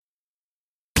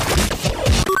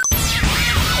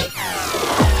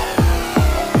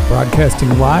broadcasting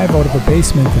live out of a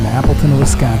basement in Appleton,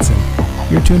 Wisconsin.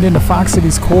 You're tuned into Fox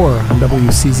Cities Core on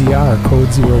WCZR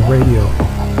Code Zero Radio.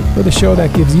 We're the show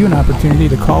that gives you an opportunity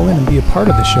to call in and be a part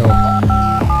of the show.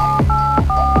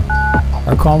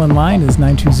 Our call-in line is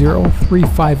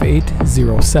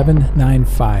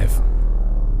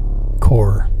 920-358-0795.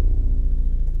 Core.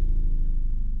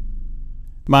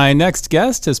 My next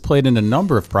guest has played in a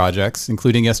number of projects,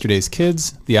 including Yesterday's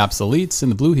Kids, The Obsoletes,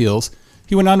 and The Blue Heels.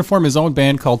 He went on to form his own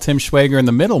band called Tim Schwager and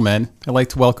the Middlemen. I'd like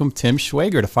to welcome Tim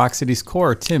Schwager to Fox Cities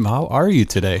Core. Tim, how are you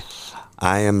today?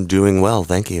 I am doing well,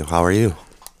 thank you. How are you?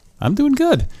 I'm doing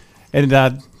good. And,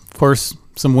 of course,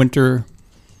 some winter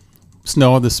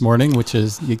snow this morning, which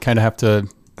is, you kind of have to...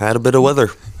 I had a bit of weather.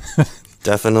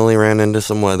 Definitely ran into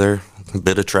some weather. A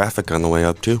bit of traffic on the way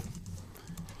up, too.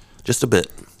 Just a bit.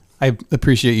 I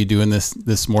appreciate you doing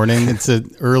this morning. It's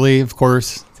early, of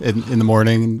course, in the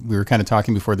morning. We were kind of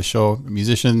talking before the show.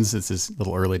 Musicians, it's just a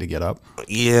little early to get up.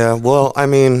 Yeah, well, I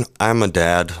mean, I'm a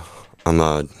dad. I'm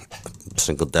a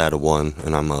single dad of one,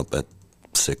 and I'm up at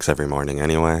 6 every morning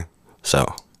anyway. So,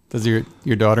 does your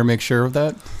daughter make sure of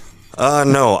that?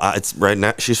 No, it's right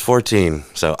now. She's 14,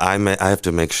 so I have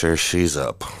to make sure she's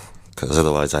up, because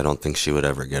otherwise, I don't think she would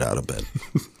ever get out of bed.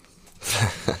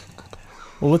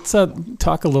 Well, let's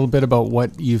talk a little bit about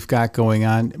what you've got going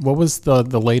on. What was the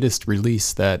latest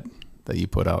release that you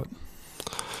put out?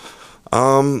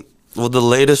 Well, the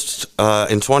latest,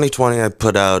 in 2020, I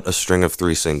put out a string of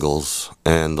 3 singles,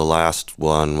 and the last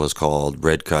one was called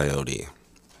Red Coyote.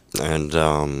 And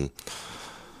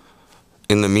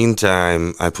in the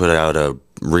meantime, I put out a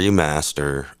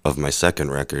remaster of my second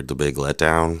record, The Big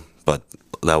Letdown, but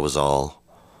that was all,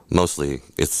 mostly,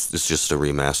 it's just a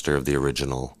remaster of the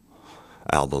original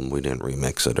album. We didn't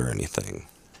remix it or anything.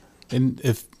 And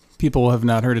if people have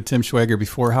not heard of Tim Schwager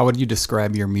before, how would you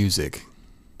describe your music?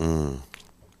 Tom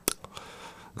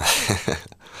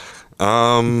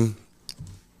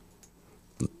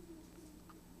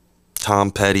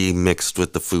Petty mixed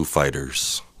with the Foo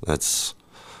Fighters. That's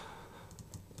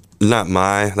not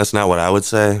what I would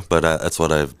say, but that's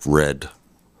what I've read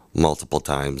multiple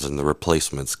times, and the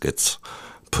Replacements gets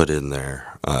put in there.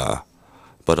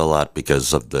 But a lot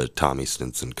because of the Tommy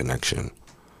Stinson connection.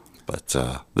 But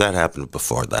that happened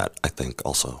before that, I think,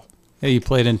 also. Yeah, you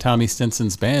played in Tommy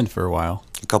Stinson's band for a while.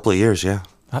 A couple of years, yeah.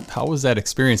 How was that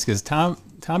experience? Because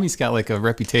Tommy's got like a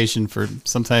reputation for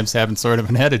sometimes having sort of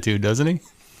an attitude, doesn't he?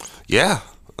 Yeah.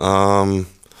 I'm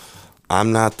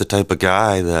not the type of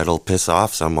guy that'll piss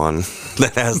off someone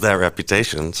that has that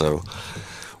reputation, so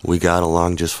we got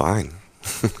along just fine.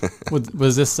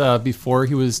 Was this before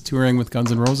he was touring with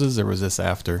Guns N' Roses, or was this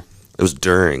after? It was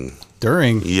during.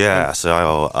 During? Yeah,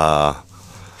 so,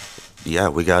 yeah,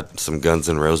 we got some Guns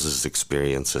N' Roses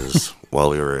experiences while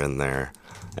we were in there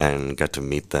and got to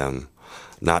meet them.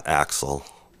 Not Axl.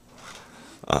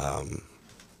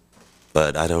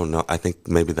 But I don't know. I think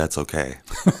maybe that's okay.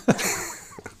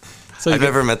 I've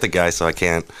never met the guy, so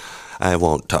I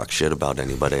won't talk shit about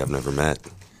anybody I've never met.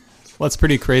 Well, it's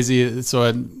pretty crazy. So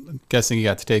I'm guessing you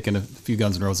got to take in a few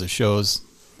Guns N' Roses shows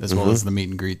as well as the meet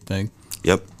and greet thing.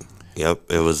 Yep.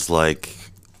 It was like,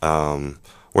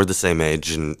 we're the same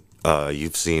age, and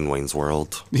you've seen Wayne's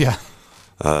World. Yeah.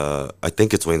 I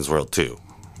think it's Wayne's World 2,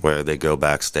 where they go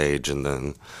backstage and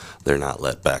then they're not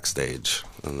let backstage.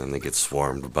 And then they get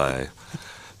swarmed by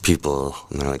people,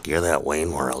 and they're like, "You're that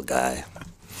Wayne World guy."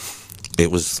 It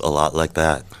was a lot like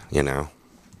that, you know.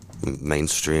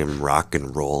 Mainstream rock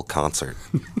and roll concert.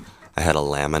 I had a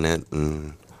laminate,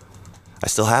 and I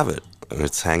still have it.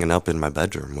 It's hanging up in my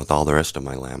bedroom with all the rest of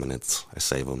my laminates. I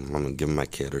save them. I'm going to give them my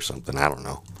kid or something. I don't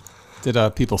know. Did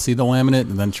people see the laminate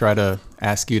and then try to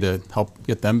ask you to help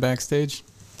get them backstage?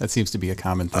 That seems to be a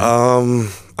common thing.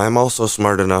 I'm also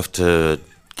smart enough to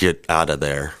get out of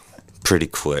there pretty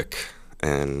quick.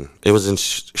 And it was in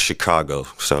Chicago,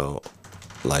 so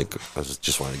like I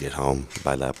just wanted to get home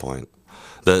by that point.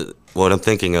 What I'm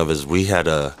thinking of is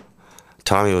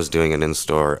Tommy was doing an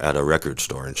in-store at a record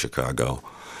store in Chicago.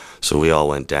 So we all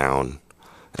went down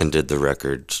and did the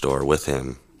record store with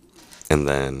him. And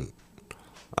then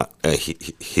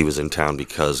he was in town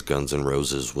because Guns N'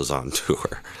 Roses was on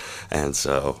tour. And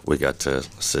so we got to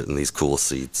sit in these cool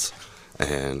seats.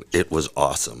 And it was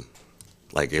awesome.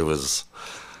 Like, I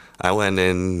went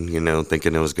in,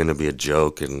 thinking it was going to be a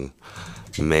joke and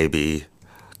maybe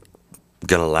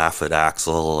gonna laugh at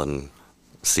Axl and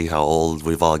see how old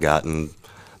we've all gotten.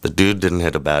 The dude didn't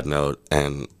hit a bad note,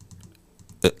 and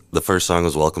the first song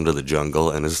was Welcome to the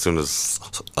Jungle, and as soon as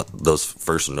those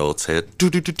first notes hit,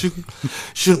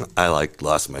 I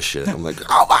lost my shit. I'm like,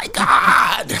 oh my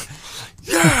God,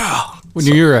 yeah. When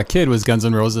you were a kid, was Guns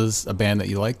N' Roses a band that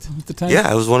you liked at the time?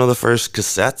 Yeah, it was one of the first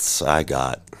cassettes I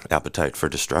got. Appetite for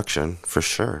Destruction, for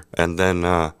sure. And then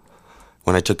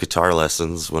when I took guitar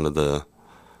lessons, one of the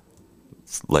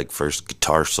first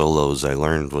guitar solos I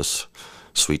learned was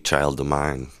 "Sweet Child of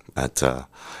Mine" at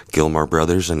Gilmore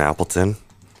Brothers in Appleton.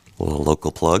 A little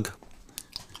local plug.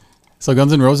 So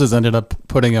Guns N' Roses ended up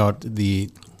putting out the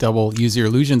double Use Your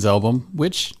Illusions album,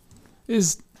 which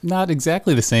is not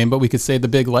exactly the same, but we could say the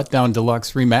Big Letdown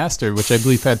Deluxe Remastered, which I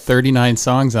believe had 39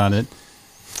 songs on it.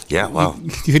 Yeah, wow.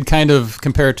 You could kind of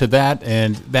compare it to that,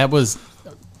 and that was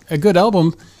a good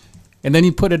album. And then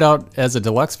you put it out as a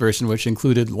deluxe version, which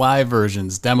included live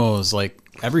versions, demos, like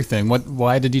everything.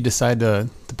 Why did you decide to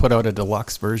put out a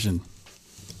deluxe version?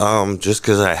 Just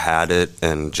because I had it,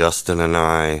 and Justin and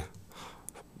I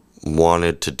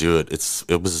wanted to do it.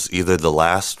 It was either the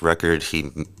last record he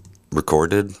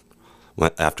recorded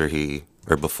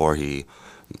before he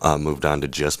moved on to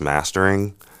just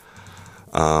mastering,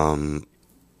 and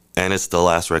it's the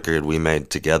last record we made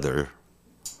together,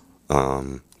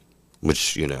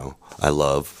 which I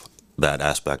love that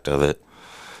aspect of it,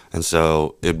 and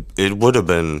so it would have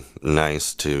been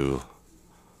nice to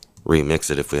remix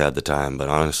it if we had the time, but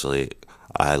honestly,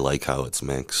 I like how it's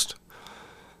mixed.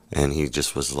 And he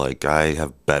just was like, I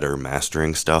have better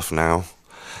mastering stuff now,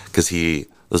 because it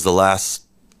was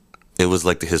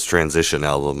like his transition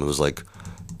album. It was like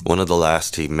one of the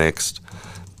last he mixed,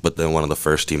 but then one of the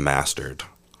first he mastered.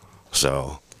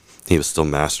 So he was still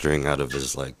mastering out of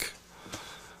his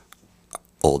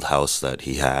old house that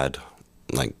he had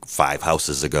 5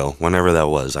 houses ago, whenever that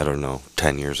was. I don't know,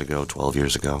 10 years ago, 12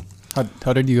 years ago.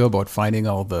 How did you go about finding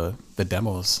all the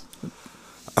demos?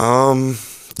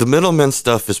 The Middlemen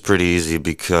stuff is pretty easy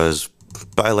because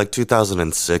by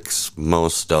 2006,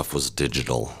 most stuff was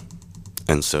digital.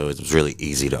 And so it was really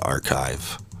easy to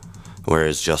archive.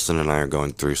 Whereas Justin and I are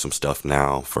going through some stuff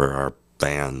now for our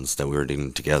bands that we were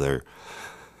doing together.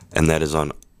 And that is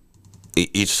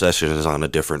each session is on a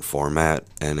different format.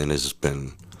 And it has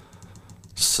been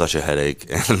such a headache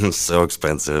and so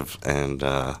expensive. And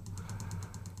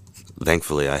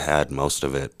thankfully I had most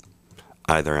of it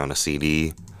either on a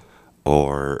CD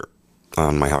or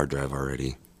on my hard drive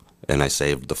already, and I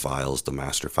saved the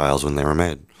master files when they were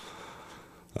made.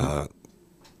 It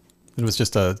was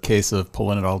just a case of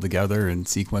pulling it all together and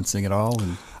sequencing it all.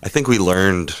 And I think we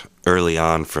learned early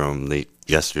on from the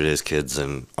Yesterday's Kids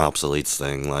and Obsoletes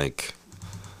thing, the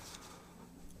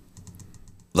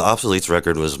Obsoletes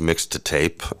record was mixed to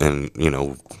tape, and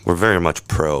we're very much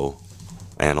pro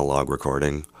analog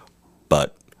recording,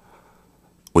 but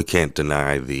we can't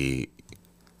deny the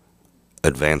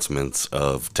advancements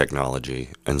of technology,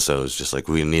 and so it's just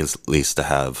we need at least to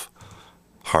have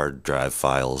hard drive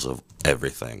files of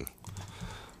everything,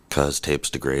 because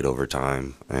tapes degrade over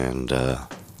time, and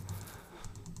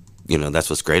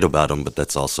that's what's great about them, but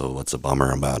that's also what's a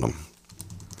bummer about them.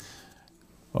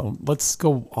 Well, let's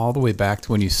go all the way back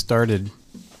to when you started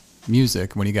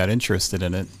music, when you got interested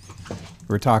in it. We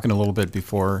were talking a little bit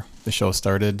before the show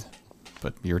started,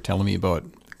 but you were telling me about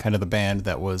kind of the band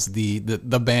that was the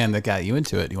band that got you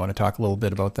into it. You want to talk a little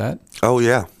bit about that? Oh,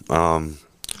 yeah. I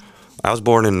was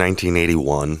born in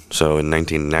 1981, so in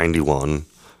 1991,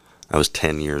 I was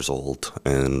 10 years old,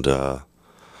 and that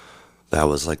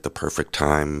was the perfect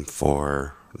time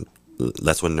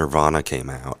that's when Nirvana came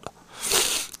out.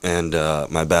 And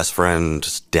my best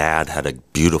friend's dad had a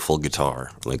beautiful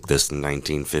guitar, this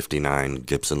 1959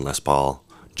 Gibson Les Paul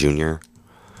Jr.,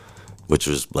 which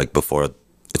was before.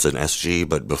 It's an SG,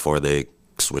 but before they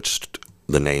switched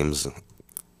the names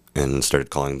and started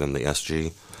calling them the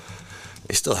SG.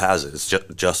 He still has it. It's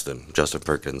Justin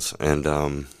Perkins. And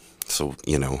so,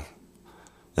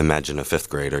 imagine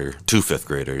two fifth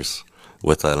graders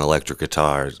with an electric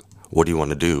guitar. What do you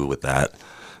want to do with that?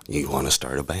 You want to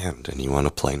start a band, and you want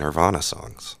to play Nirvana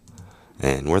songs.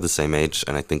 And we're the same age,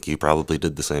 and I think you probably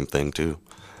did the same thing, too.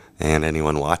 And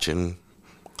anyone watching,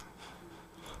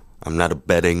 I'm not a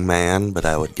betting man, but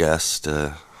I would guess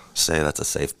to say that's a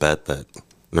safe bet that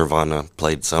Nirvana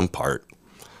played some part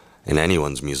in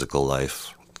anyone's musical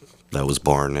life that was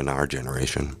born in our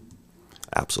generation.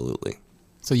 Absolutely.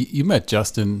 So you met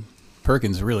Justin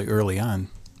Perkins really early on.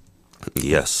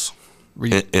 Yes.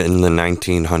 In the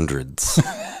 1900s.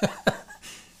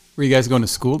 Were you guys going to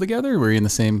school together? Were you in the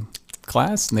same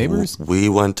class, neighbors? We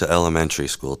went to elementary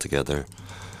school together.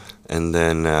 And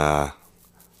then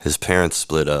his parents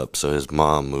split up, so his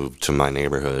mom moved to my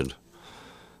neighborhood.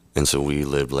 And so we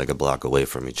lived a block away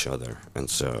from each other. And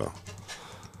so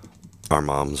our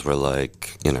moms were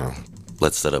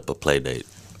let's set up a play date,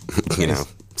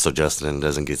 so Justin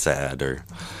doesn't get sad or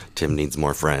Tim needs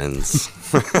more friends.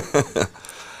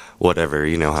 Whatever,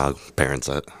 you know how parents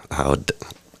are,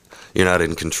 you're not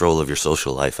in control of your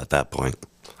social life at that point.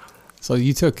 So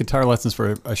you took guitar lessons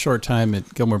for a short time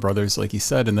at Gilmore Brothers, like you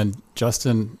said, and then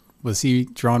Justin, was he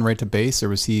drawn right to bass, or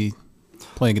was he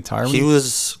playing guitar? He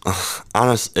was,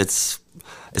 honest, it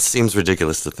seems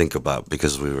ridiculous to think about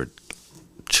because we were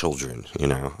children, you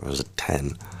know, I was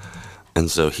 10.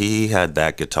 And so he had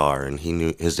that guitar, and he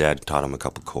knew his dad taught him a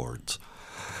couple chords.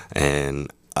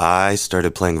 And I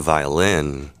started playing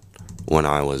violin when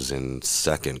I was in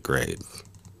 2nd grade.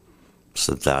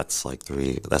 So that's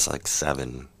like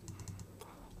 7,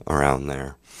 around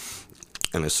there.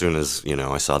 And as soon as, you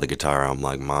know, I saw the guitar, I'm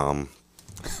like, Mom,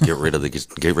 get rid of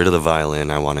the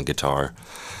violin. I want a guitar.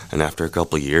 And after a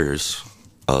couple years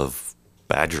of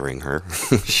badgering her,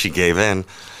 she gave in.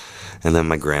 And then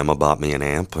my grandma bought me an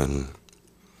amp, and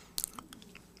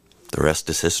the rest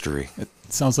is history. It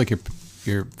sounds like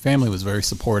your family was very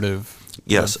supportive.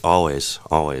 Yes, always,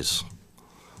 always.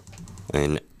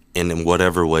 And in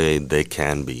whatever way they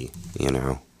can be, you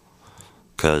know.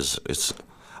 Because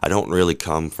I don't really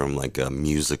come from like a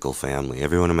musical family.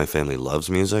 Everyone in my family loves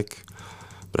music,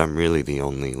 but I'm really the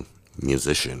only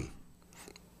musician,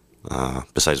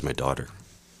 besides my daughter.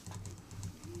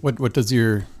 What does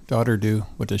your daughter do?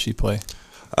 What does she play?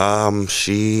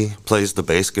 She plays the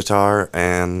bass guitar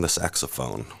and the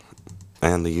saxophone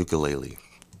and the ukulele.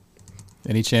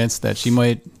 Any chance that she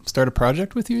might start a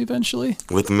project with you eventually?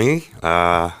 With me?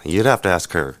 You'd have to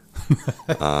ask her.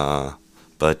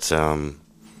 But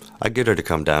I get her to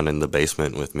come down in the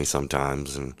basement with me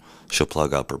sometimes, and she'll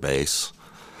plug up her bass,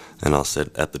 and I'll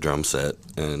sit at the drum set,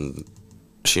 and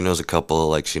she knows a couple,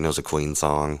 like she knows a Queen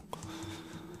song,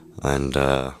 and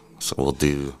so we'll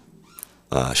do,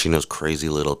 she knows Crazy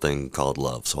Little Thing Called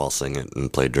Love, so I'll sing it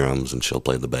and play drums, and she'll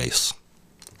play the bass.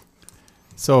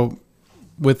 So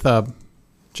with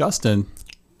Justin,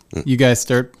 you guys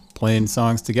start playing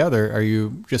songs together. Are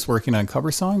you just working on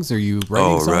cover songs, or are you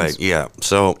writing songs? Oh, right, yeah.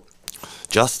 So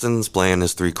Justin's playing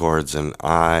his 3 chords, and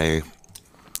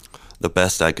the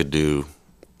best I could do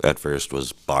at first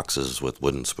was boxes with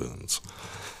wooden spoons.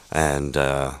 And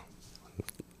at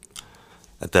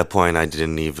that point, I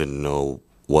didn't even know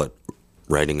what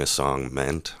writing a song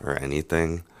meant or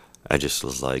anything. I just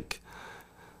was like,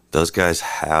 those guys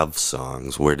have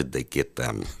songs. Where did they get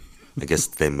them? I guess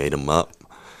they made them up.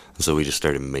 So we just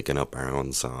started making up our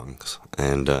own songs.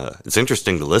 And it's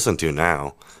interesting to listen to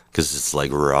now because it's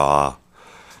like raw,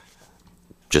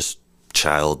 just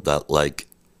childlike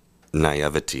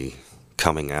naivety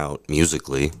coming out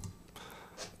musically.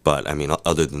 But I mean,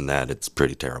 other than that, it's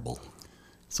pretty terrible.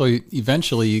 So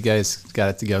eventually you guys got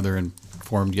it together and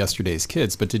formed Yesterday's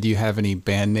Kids. But did you have any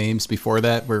band names before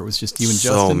that where it was just you and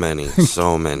Justin?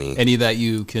 So many. Any that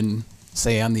you can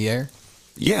say on the air?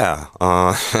 Yeah,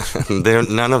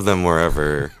 none of them were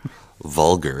ever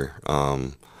vulgar.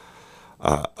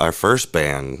 Our first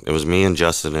band, it was me and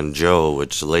Justin and Joe,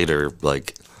 which later,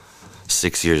 like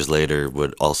 6 years later,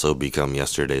 would also become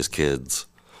Yesterday's Kids.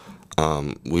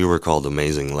 We were called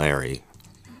Amazing Larry.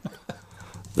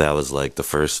 That was like the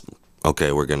first,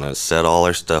 okay, we're going to set all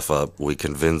our stuff up. We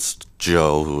convinced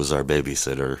Joe, who was our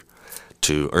babysitter,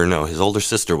 his older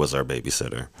sister was our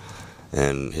babysitter,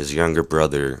 and his younger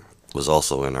brother was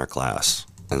also in our class.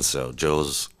 And so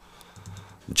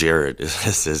Jared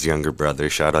is his younger brother.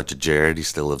 Shout out to Jared. He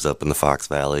still lives up in the Fox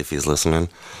Valley if he's listening.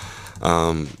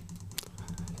 We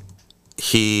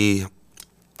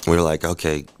were like,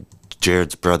 okay,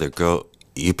 Jared's brother, go.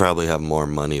 You probably have more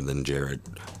money than Jared.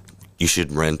 You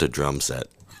should rent a drum set,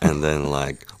 and then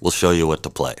like we'll show you what to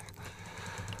play.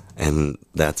 And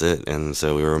that's it. And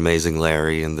so we were Amazing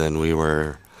Larry, and then we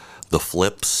were the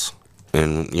Flips.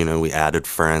 And, you know, we added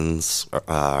friends,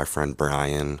 our friend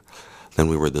Brian. Then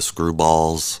we were the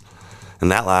Screwballs. And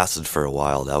that lasted for a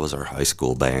while. That was our high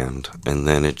school band. And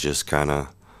then it just kind of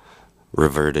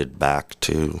reverted back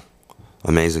to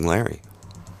Amazing Larry.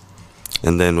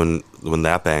 And then when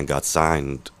that band got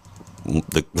signed,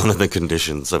 one of the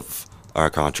conditions of our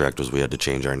contract was we had to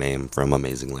change our name from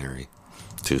Amazing Larry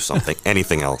to something,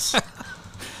 anything else.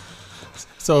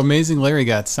 So Amazing Larry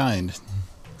got signed.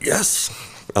 Yes.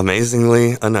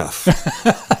 Amazingly enough.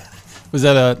 Was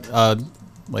that a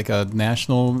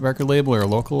national record label or a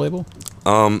local label?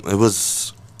 It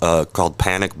was called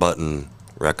Panic Button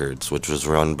Records, which was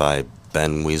run by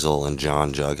Ben Weasel and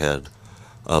John Jughead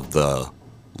of the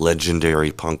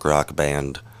legendary punk rock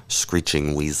band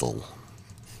Screeching Weasel.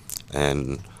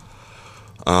 And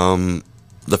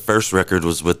the first record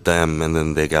was with them, and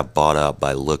then they got bought out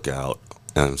by Lookout.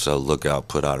 And so Lookout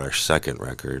put out our second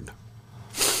record.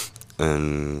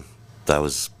 And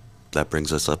that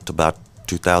brings us up to about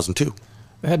 2002.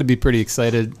 It had to be pretty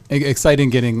exciting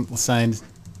getting signed,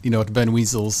 to Ben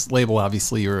Weasel's label.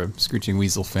 Obviously, you're a Screeching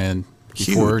Weasel fan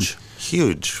before.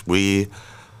 Huge.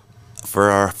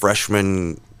 For our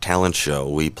freshman talent show,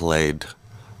 we played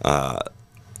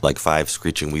like 5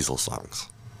 Screeching Weasel songs.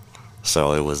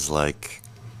 So it was like,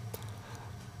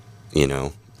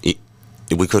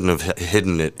 we couldn't have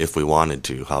hidden it if we wanted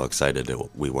to, how excited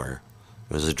we were.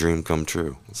 It was a dream come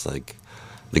true. It's like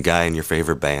the guy in your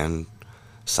favorite band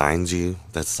signs you.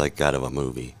 That's like out of a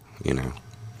movie,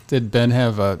 Did Ben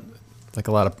have a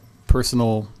lot of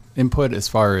personal input as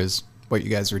far as what you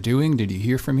guys were doing? Did you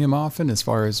hear from him often as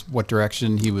far as what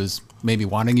direction he was maybe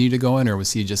wanting you to go in, or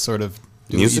was he just sort of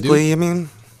musically, you mean?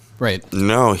 Right.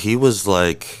 No, he was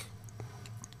like,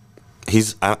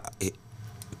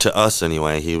 to us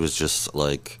anyway, he was just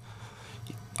like,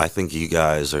 I think you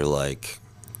guys are like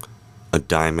a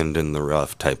diamond in the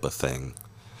rough type of thing.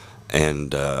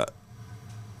 And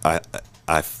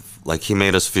like, he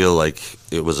made us feel like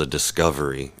it was a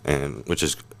discovery, and which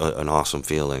is an awesome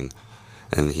feeling.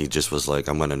 And he just was like,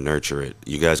 I'm going to nurture it.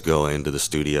 You guys go into the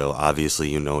studio. Obviously,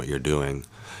 you know what you're doing.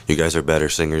 You guys are better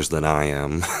singers than I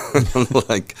am.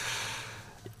 Like,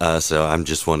 so I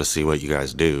just want to see what you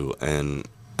guys do. And,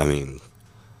 I mean,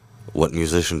 what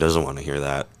musician doesn't want to hear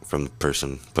that from the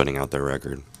person putting out their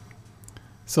record?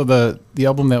 So the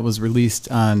album that was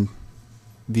released on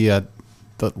the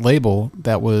label,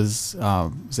 that was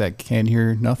that Can't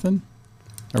Hear Nothing?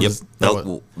 Or Yep.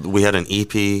 We had an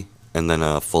EP and then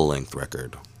a full-length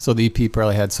record. So the EP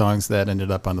probably had songs that ended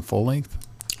up on the full-length?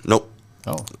 Nope.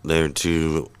 Oh. They're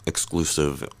 2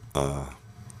 exclusive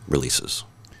releases.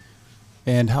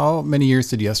 And how many years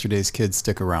did Yesterday's Kids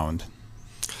stick around?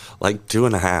 Like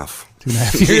 2.5.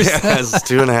 2.5 years? Yeah, it's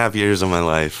 2.5 years of my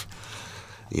life.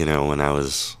 When I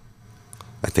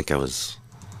think I was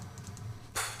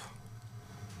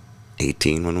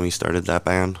 18 when we started that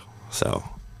band. So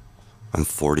I'm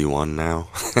 41 now.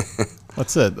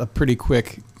 That's a pretty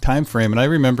quick time frame. And I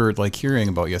remember like hearing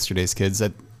about Yesterday's Kids.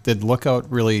 Did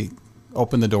Lookout really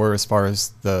open the door as far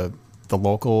as the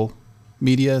local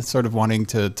media sort of wanting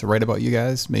to write about you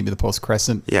guys? Maybe the Post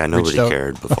Crescent? Yeah, nobody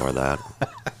cared before that.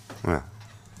 Yeah.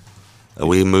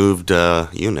 We moved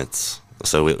units,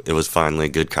 so it was finally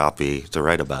good copy to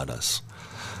write about us.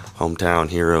 Hometown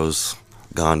heroes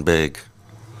gone big.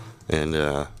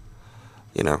 And,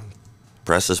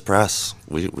 press is press.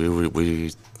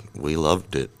 We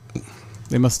loved it.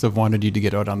 They must have wanted you to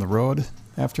get out on the road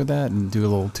after that and do a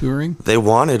little touring? They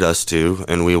wanted us to,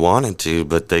 and we wanted to,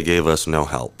 but they gave us no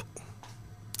help.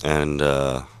 And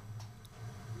that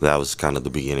was kind of the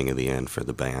beginning of the end for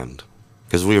the band.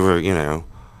 Because we were,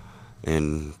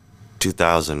 in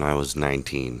 2000, I was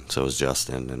 19, so was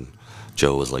Justin, and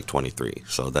Joe was like 23.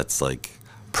 So that's like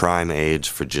prime age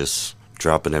for just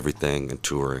dropping everything and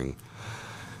touring.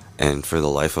 And for the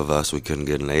life of us, we couldn't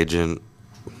get an agent.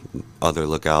 Other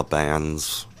Lookout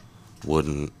bands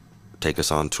wouldn't take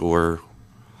us on tour,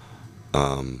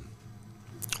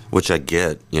 which I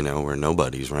get. We're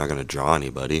nobodies. We're not going to draw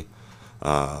anybody.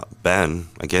 Ben,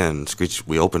 again,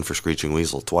 we opened for Screeching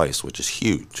Weasel twice, which is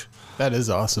huge. That is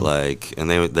awesome. Like, and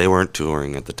they weren't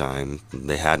touring at the time.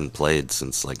 They hadn't played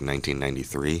since like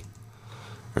 1993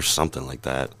 or something like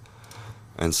that.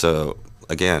 And so,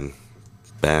 again,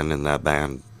 Ben and that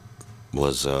band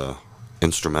was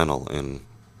instrumental in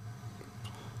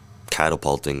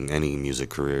catapulting any music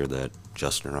career that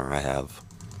Justin or I have.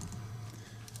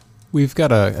 We've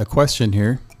got a question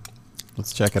here.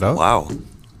 Let's check it out. Wow.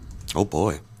 Oh,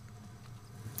 boy.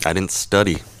 I didn't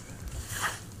study.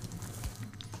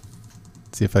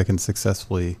 See if I can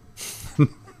successfully...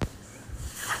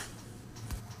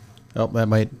 Oh, that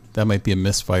might be a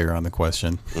misfire on the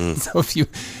question. So if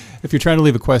you're trying to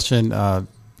leave a question,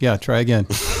 yeah, try again.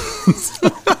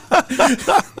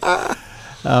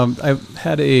 I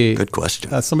had a good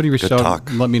question. Somebody reached out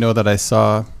and let me know that I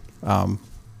saw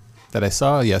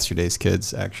Yesterday's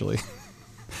Kids, actually.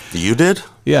 You did?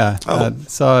 Yeah.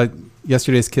 Saw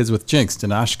Yesterday's Kids with Jinxed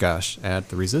in Oshkosh at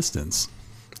the Resistance.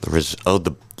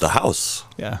 The house.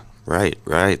 Yeah. Right.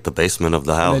 The basement of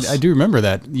the house. I do remember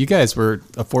that. You guys were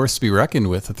a force to be reckoned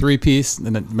with, a 3-piece.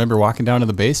 And I remember walking down to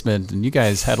the basement, and you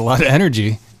guys had a lot of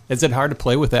energy. Is it hard to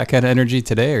play with that kind of energy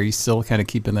today, or are you still kind of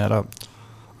keeping that up?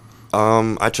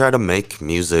 I try to make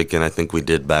music, and I think we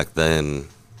did back then,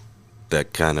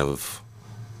 that kind of,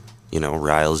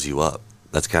 riles you up.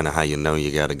 That's kind of how you know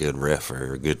you got a good riff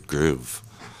or a good groove.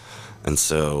 And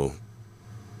so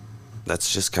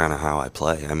that's just kind of how I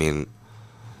play. I mean,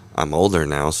 I'm older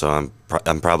now, so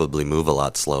I'm probably move a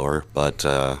lot slower, but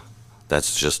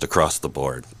that's just across the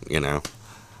board,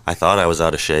 I thought I was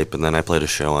out of shape, and then I played a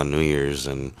show on New Year's,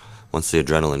 and once the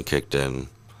adrenaline kicked in,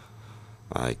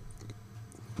 I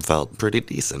felt pretty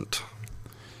decent.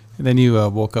 And then you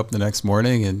woke up the next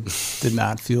morning and did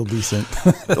not feel decent.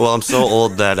 Well, I'm so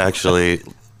old that actually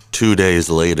 2 days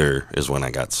later is when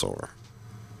I got sore.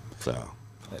 So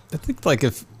I think like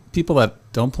if people that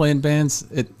don't play in bands,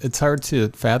 it's hard to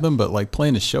fathom, but like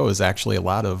playing a show is actually a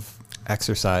lot of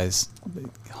exercise,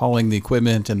 hauling the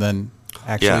equipment and then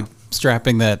actually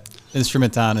strapping that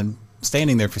instrument on and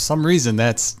standing there. For some reason,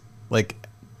 that's like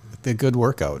a good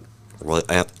workout. Well,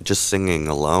 just singing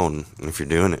alone, if you're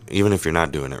doing it, even if you're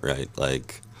not doing it right,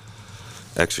 like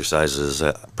exercises,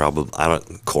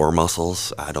 core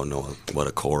muscles. I don't know what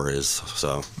a core is,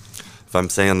 so if I'm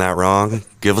saying that wrong,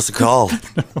 give us a call.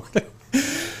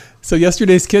 So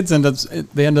yesterday's kids end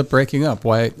up breaking up.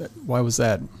 Why was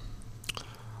that?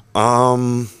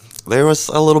 There was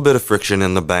a little bit of friction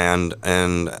in the band,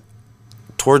 and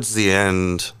towards the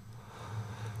end,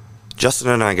 Justin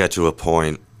and I got to a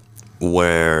point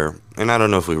where, and I don't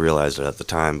know if we realized it at the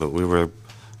time, but we were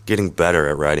getting better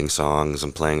at writing songs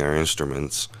and playing our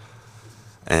instruments.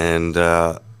 And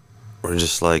we're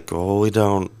just like, well,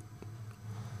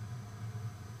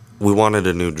 we wanted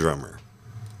a new drummer.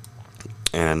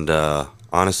 And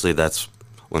honestly, that's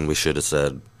when we should have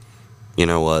said, you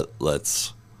know what,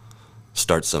 let's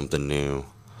start something new,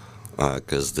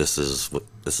 because this is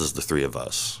the three of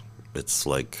us. It's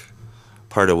like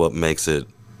part of what makes it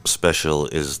special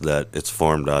is that it's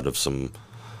formed out of some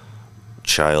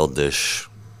childish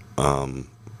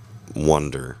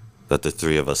wonder that the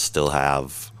three of us still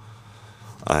have.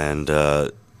 And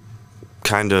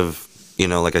kind of,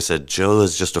 like I said, Joe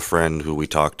is just a friend who we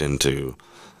talked into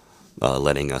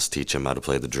letting us teach him how to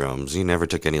play the drums. He never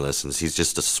took any lessons. He's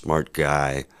just a smart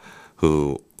guy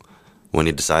who, when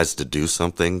he decides to do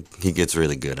something, he gets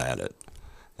really good at it.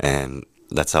 And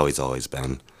that's how he's always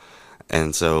been.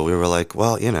 And so we were like,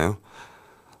 well,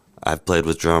 I've played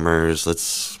with drummers.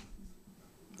 Let's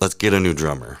get a new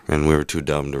drummer. And we were too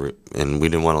dumb and we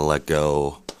didn't want to let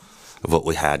go of what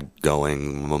we had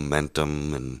going,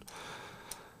 momentum. And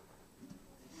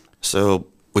so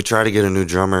we tried to get a new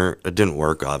drummer. It didn't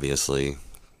work, obviously.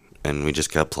 And we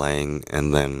just kept playing.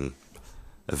 And then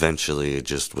eventually it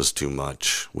just was too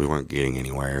much. We weren't getting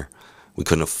anywhere. We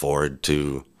couldn't afford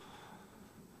to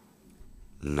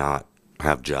not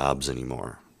have jobs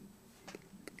anymore.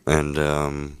 And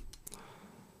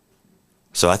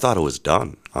so I thought it was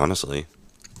done, honestly.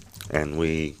 And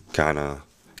we kind of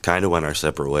went our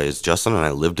separate ways. Justin and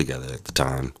I lived together at the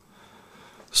time.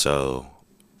 So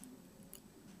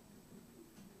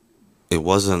it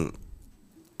wasn't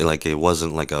like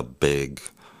a big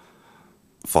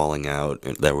falling out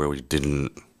that where we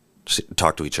didn't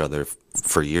talk to each other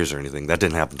for years or anything. That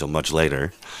didn't happen until much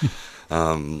later.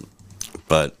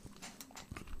 But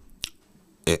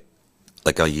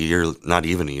like not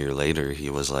even a year later, he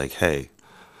was like, hey,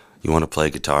 you want to play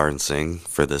guitar and sing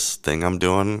for this thing I'm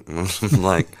doing? I'm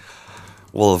like,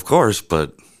 well, of course,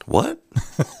 but what?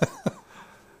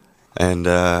 And,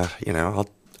 I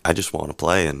just want to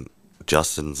play, and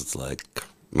Justin's like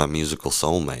my musical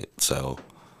soulmate, so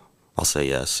I'll say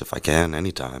yes if I can,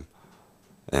 anytime.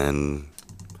 And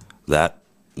that,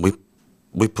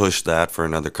 we pushed that for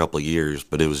another couple of years,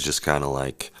 but it was just kind of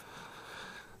like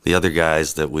the other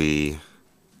guys that we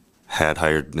had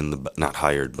hired not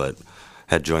hired, but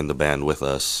had joined the band with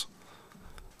us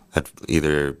had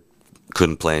either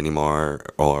couldn't play anymore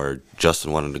or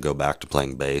Justin wanted to go back to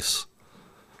playing bass.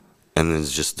 And then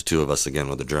it's just the two of us again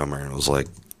with the drummer, and it was like,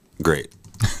 great.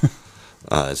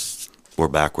 We're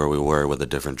back where we were with a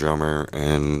different drummer,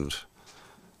 and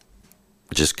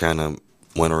just kind of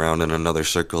went around in another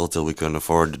circle till we couldn't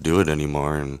afford to do it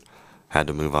anymore and had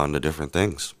to move on to different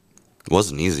things. It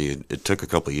wasn't easy. It took a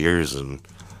couple of years, and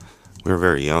we were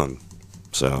very young,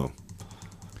 so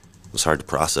it was hard to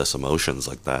process emotions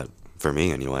like that, for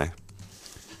me anyway.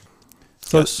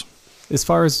 So yes. As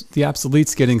far as the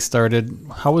Obsoletes getting started,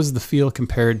 how was the feel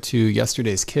compared to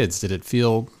yesterday's Kids? Did it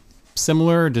feel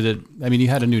similar? You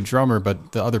had a new drummer,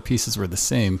 but the other pieces were the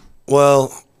same.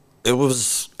 Well, it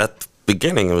was, at the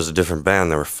beginning, it was a different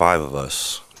band. There were 5 of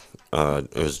us.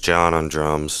 It was John on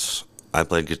drums, I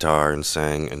played guitar and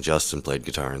sang, and Justin played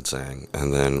guitar and sang.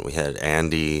 And then we had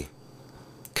Andy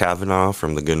Kavanaugh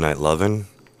from the Goodnight Lovin'.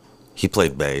 He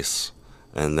played bass.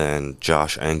 And then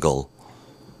Josh Engel,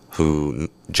 who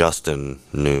Justin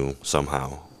knew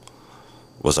somehow,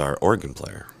 was our organ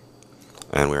player.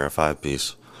 And we were a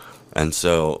 5-piece. And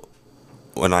so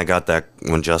when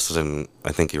Justin,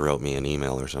 I think he wrote me an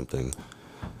email or something,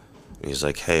 he's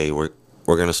like, hey, we're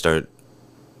going to start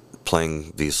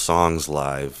playing these songs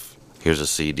live. Here's a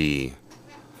CD.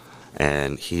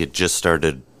 and he had just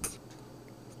started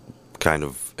kind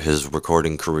of his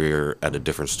recording career at a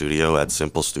different studio, at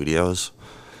Simple Studios.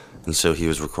 And so he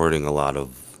was recording a lot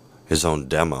of his own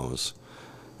demos,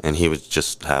 and he would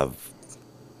just have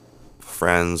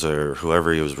friends or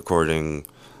whoever he was recording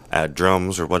add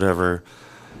drums or whatever,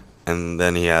 and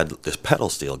then he had this pedal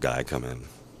steel guy come in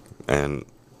and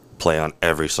play on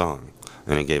every song,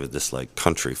 and he gave it this like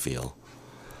country feel.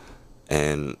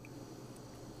 And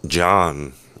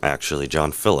John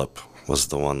Phillip was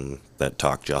the one that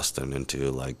talked Justin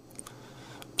into like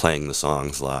playing the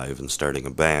songs live and starting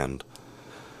a band.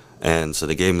 And so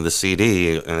they gave me the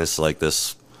CD, and it's like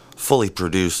this fully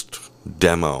produced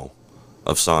demo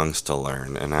of songs to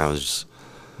learn. And I was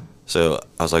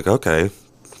like, okay,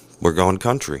 we're going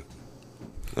country.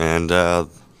 And that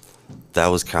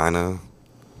was kind of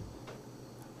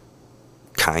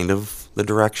the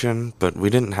direction, but we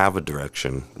didn't have a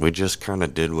direction. We just kind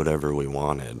of did whatever we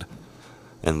wanted.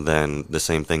 And then the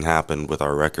same thing happened with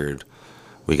our record.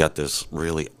 We got this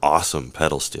really awesome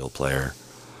pedal steel player,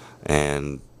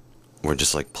 and we're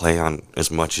just like, play on as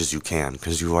much as you can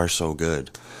because you are so good.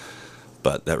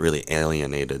 But that really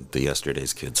alienated the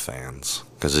Yesterday's Kids fans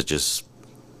because it just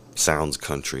sounds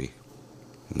country,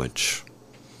 which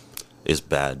is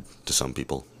bad to some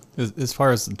people. As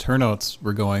far as the turnouts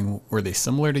were going, were they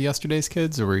similar to Yesterday's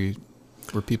Kids, or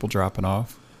were people dropping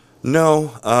off?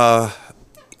 No,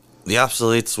 the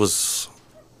Obsoletes was,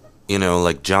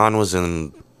 like John was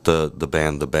in the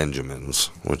band The Benjamins,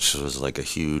 which was like a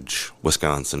huge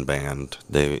Wisconsin band.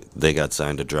 They got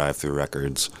signed to Drive Through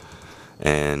Records,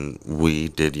 and we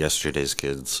did Yesterday's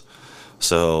Kids.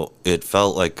 So it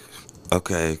felt like,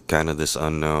 okay, kind of this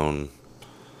unknown,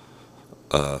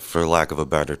 for lack of a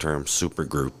better term, super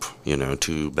group,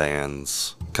 two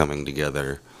bands coming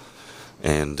together.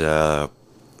 And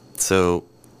so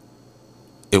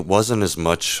it wasn't as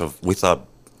much of, we thought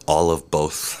all of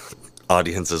both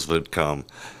audiences would come,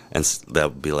 and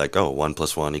that would be like, 1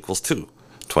 + 1 = 2,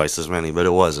 twice as many, but it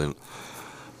wasn't.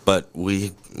 But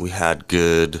we had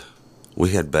been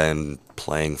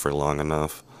playing for long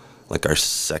enough. Like our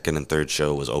second and third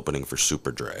show was opening for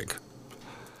Super Drag,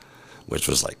 which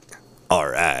was like, all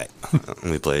right.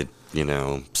 We played,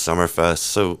 Summerfest,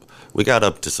 so we got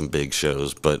up to some big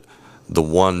shows, but the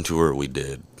one tour we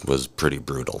did was pretty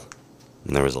brutal.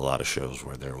 And there was a lot of shows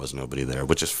where there was nobody there,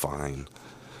 which is fine.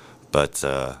 But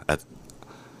at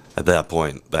that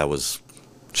point, that was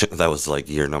like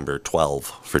year number 12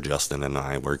 for Justin and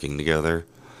I working together.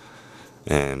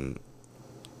 And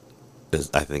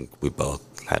I think we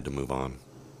both had to move on.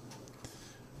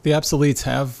 The Obsoletes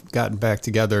have gotten back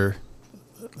together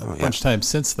a bunch of times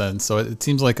since then, so it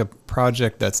seems like a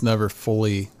project that's never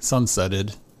fully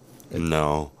sunsetted.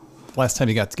 No. Last time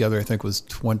you got together, I think, was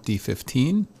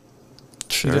 2015.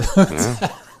 Sure.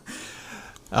 Yeah.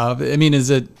 I mean, is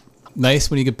it nice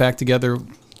when you get back together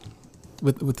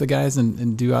with the guys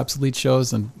and do Obsolete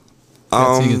shows? And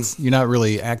you're not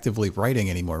really actively writing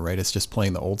anymore, right? It's just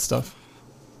playing the old stuff?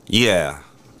 Yeah.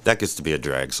 That gets to be a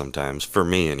drag sometimes. For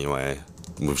me, anyway.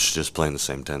 We're just playing the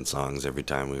same 10 songs every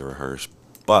time we rehearse.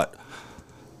 But,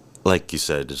 like you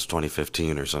said, it's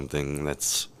 2015 or something.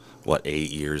 That's, 8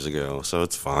 years ago. So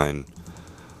it's fine.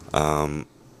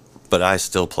 But I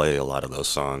still play a lot of those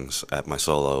songs at my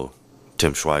solo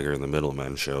Tim Schweiger and the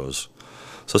Middlemen shows.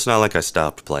 So it's not like I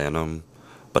stopped playing them.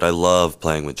 But I love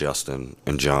playing with Justin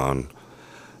and John.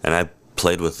 And I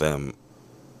played with them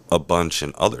a bunch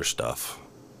in other stuff.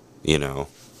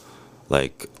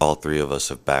 Like all three of us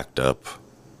have backed up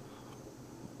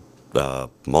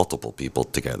multiple people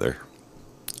together.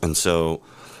 And so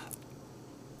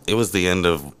it was the end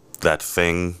of that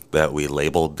thing that we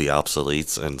labeled the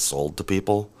Obsoletes and sold to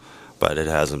people, but it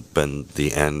hasn't been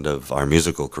the end of our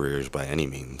musical careers by any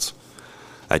means.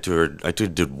 I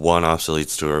did one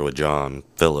Obsoletes tour with John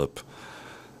Phillip,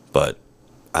 but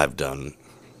I've done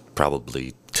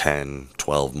probably 10,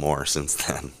 12 more since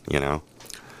then,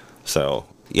 So,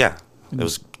 yeah, it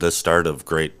was the start of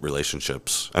great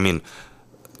relationships. I mean,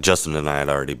 Justin and I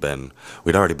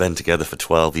we'd already been together for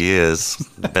 12 years,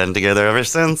 been together ever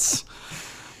since.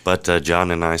 But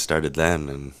John and I started then,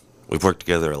 and we've worked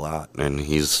together a lot. And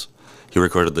he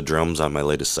recorded the drums on my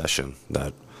latest session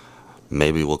that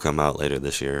maybe will come out later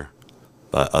this year,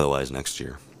 but otherwise next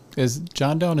year. Is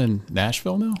John down in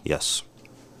Nashville now? Yes.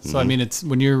 So, I mean, it's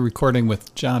when you're recording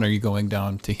with John, are you going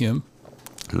down to him?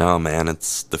 No, man,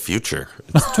 it's the future.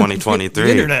 It's 2023.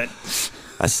 The internet.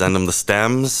 I send him the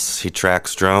stems, he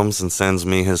tracks drums and sends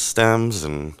me his stems,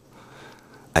 and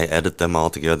I edit them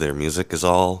all together. Music is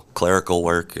all clerical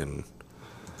work and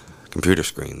computer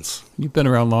screens. You've been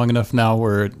around long enough now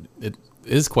where it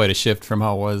is quite a shift from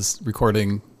how it was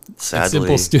recording Sadly,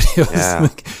 simple studios. yeah.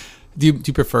 Like, do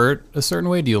you prefer it a certain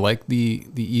way? Do you like the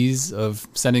ease of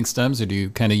sending stems, or do you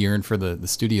kind of yearn for the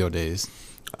studio days?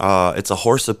 It's a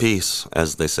horse apiece,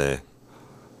 as they say.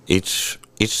 Each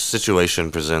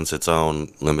situation presents its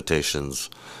own limitations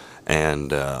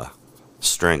and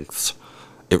strengths.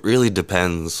 It really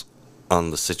depends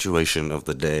on the situation of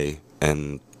the day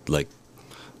and like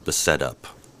the setup.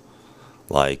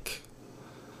 Like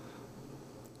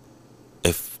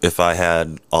if I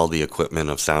had all the equipment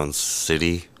of Sound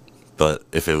City, but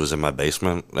if it was in my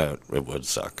basement, it would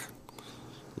suck.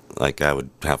 Like I would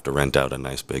have to rent out a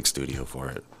nice big studio for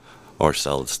it, or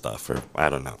sell the stuff, or I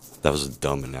don't know. That was a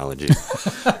dumb analogy,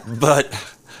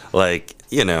 but like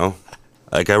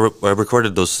like I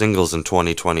recorded those singles in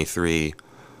 2023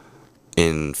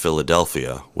 in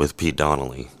Philadelphia with Pete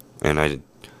Donnelly, and I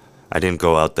didn't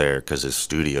go out there because his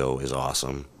studio is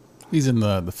awesome. He's in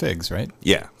the Figs, right?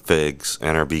 Yeah, Figs,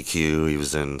 NRBQ. He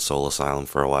was in Soul Asylum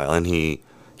for a while, and he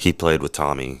played with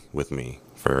Tommy with me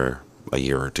for a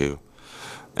year or two,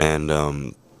 and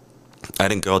I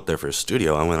didn't go out there for his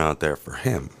studio. I went out there for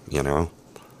him,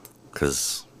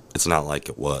 because it's not like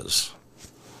it was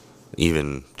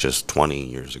even just 20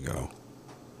 years ago.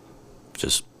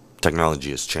 Just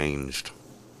technology has changed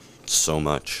so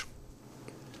much.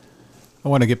 I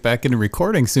want to get back into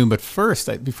recording soon, but first,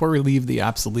 before we leave the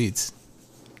Obsoletes,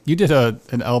 you did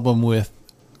an album with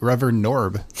Reverend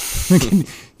Norb.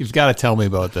 You've got to tell me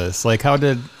about this. Like, how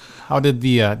did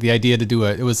the idea to do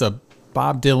it was a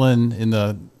Bob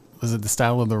Dylan was it the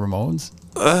style of the Ramones?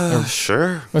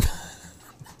 Sure.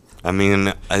 I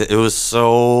mean, it was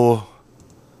so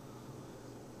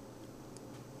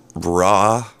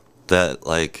raw that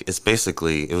like it was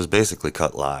basically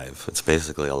cut live. It's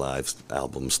basically a live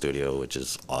album studio, which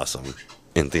is awesome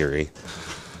in theory.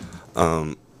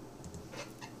 And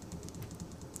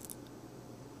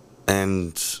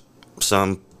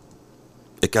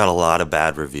it got a lot of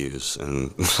bad reviews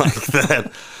and like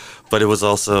that. But it was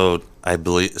also, I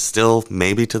believe, still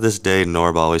maybe to this day,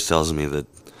 Norb always tells me that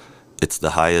it's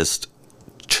the highest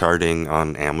charting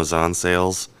on Amazon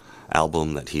sales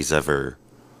album that he's ever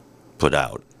put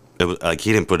out. It was like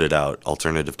he didn't put it out.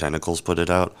 Alternative Tentacles put it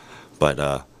out,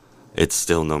 but it's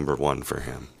still #1 for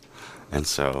him. And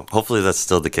so hopefully that's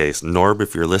still the case. Norb,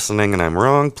 if you're listening and I'm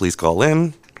wrong, please call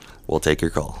in. We'll take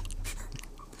your call.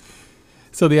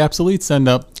 So the Obsoletes end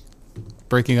up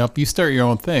breaking up. You start your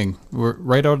own thing.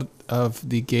 Right out of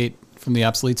the gate from the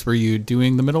Obsoletes, were you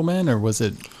doing the Middlemen, or was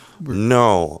it?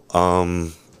 No.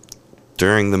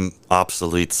 During the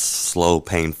Obsoletes' slow,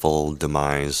 painful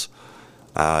demise,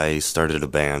 I started a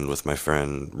band with my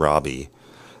friend Robbie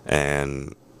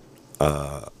and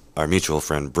our mutual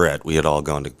friend Brett. We had all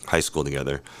gone to high school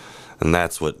together, and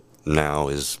that's what now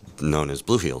is known as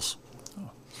Blue Heels.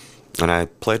 Oh. And I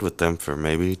played with them for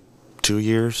maybe 2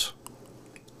 years.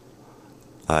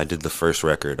 I did the first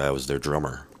record. I was their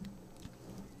drummer.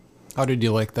 How did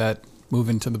you like that move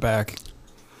into the back? It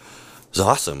was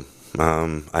awesome.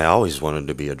 I always wanted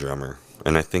to be a drummer,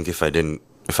 and I think if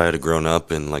I had grown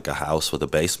up in like a house with a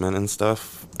basement and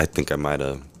stuff, I think I might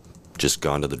have just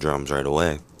gone to the drums right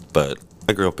away. But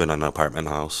I grew up in an apartment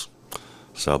house,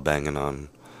 so banging on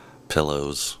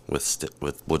pillows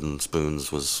with wooden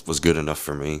spoons was good enough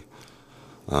for me.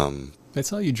 I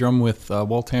saw you drum with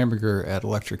Walt Hamburger at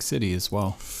Electric City as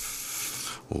well.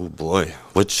 Oh boy,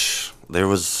 which there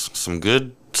was some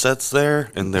good sets there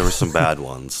and there were some bad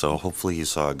ones, so hopefully you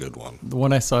saw a good one. The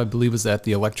one I saw, I believe, was at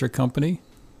the Electric Company.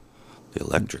 The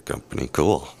Electric Company,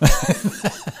 cool.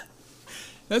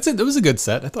 That's it. It was a good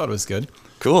set. I thought it was good.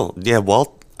 Cool. Yeah,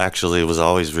 Walt actually was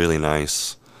always really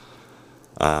nice.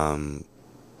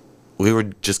 We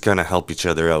would just kind of help each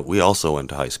other out. We also went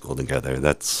to high school together.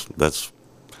 That's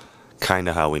kind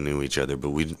of how we knew each other, but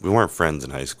we weren't friends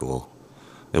in high school.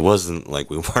 It wasn't like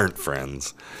we weren't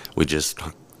friends. We just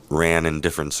ran in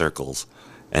different circles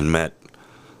and met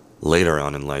later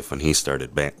on in life when he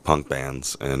started punk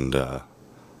bands, and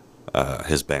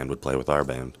his band would play with our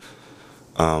band.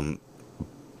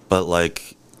 But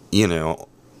like,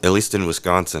 at least in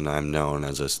Wisconsin, I'm known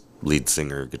as a lead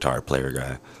singer, guitar player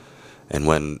guy. And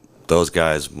when those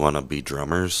guys want to be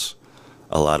drummers,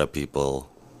 a lot of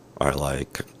people are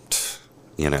like,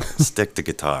 stick to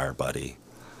guitar, buddy.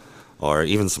 Or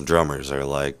even some drummers are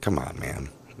like, come on, man,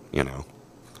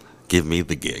 give me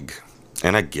the gig.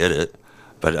 And I get it,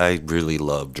 but I really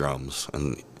love drums.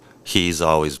 And he's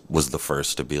always was the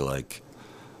first to be like,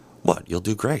 what, you'll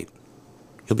do great.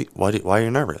 Why are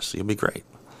you nervous? You'll be great.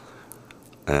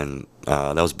 And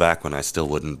that was back when I still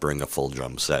wouldn't bring a full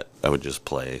drum set. I would just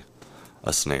play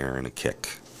a snare and a kick,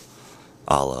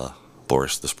 a la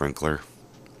Boris the Sprinkler.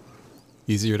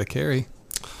 Easier to carry.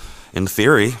 In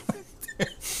theory.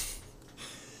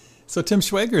 So Tim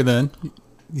Schwager, then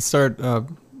you start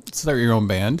your own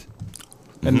band,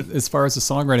 and as far as the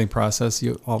songwriting process,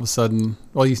 you all of a sudden,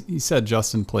 well, you said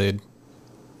Justin played,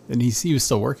 and he was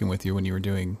still working with you when you were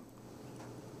doing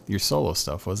your solo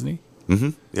stuff, wasn't he? Mm-hmm.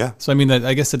 Yeah. So I mean,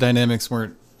 I guess the dynamics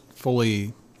weren't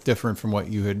fully different from what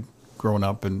you had grown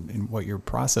up and what your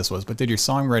process was. But did your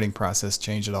songwriting process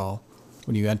change at all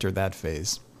when you entered that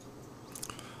phase?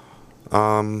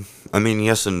 I mean,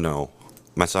 yes and no.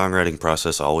 My songwriting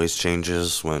process always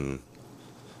changes when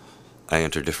I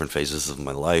enter different phases of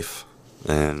my life,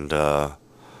 and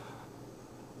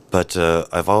but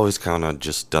I've always kind of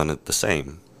just done it the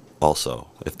same. Also,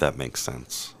 if that makes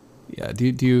sense. Yeah. Do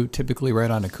you typically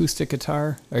write on acoustic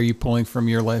guitar? Are you pulling from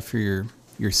your life for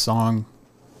your song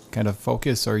kind of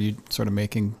focus, or are you sort of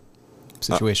making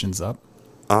situations up?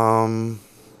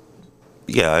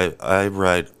 Yeah, I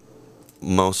write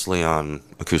mostly on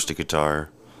acoustic guitar.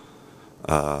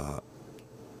 A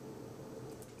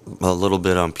little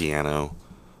bit on piano,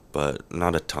 but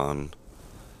not a ton.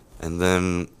 And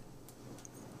then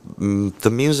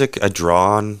the music I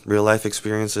draw on real life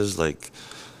experiences, like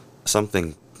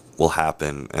something will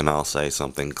happen and I'll say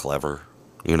something clever,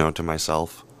 to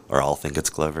myself, or I'll think it's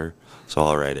clever, so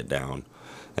I'll write it down,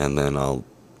 and then I'll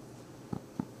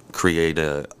create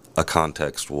a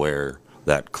context where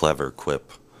that clever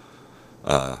quip,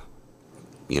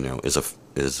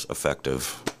 is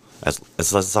effective.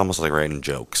 It's almost like writing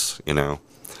jokes,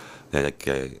 Like,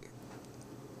 I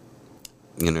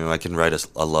can write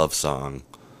a love song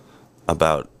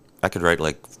I could write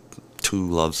like 2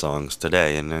 love songs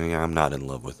today, and I'm not in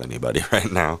love with anybody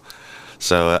right now.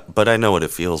 So, but I know what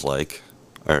it feels like,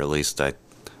 or at least I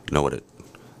know what it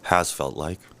has felt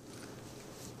like.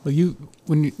 Well,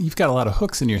 you've got a lot of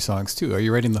hooks in your songs too. Are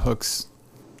you writing the hooks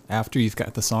after you've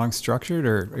got the song structured,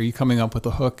 or are you coming up with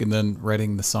a hook and then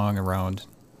writing the song around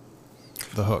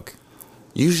the hook?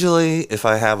 Usually, if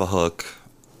I have a hook,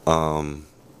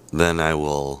 then I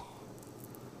will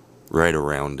write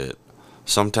around it.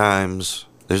 Sometimes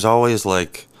there's always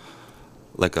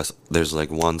there's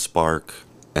one spark,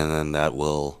 and then that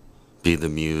will be the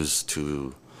muse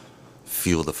to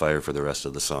fuel the fire for the rest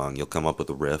of the song. You'll come up with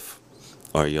a riff,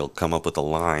 or you'll come up with a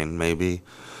line maybe,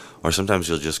 or sometimes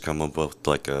you'll just come up with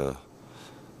like a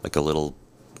little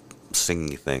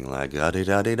singy thing, like da di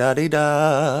da di da di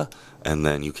da, and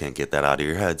then you can't get that out of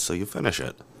your head, so you finish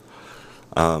it.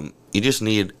 You just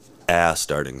need a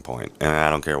starting point, and I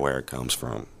don't care where it comes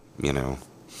from, Do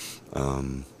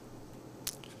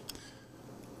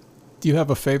you have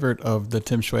a favorite of the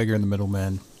Tim Schwager and the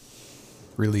Middlemen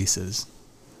releases?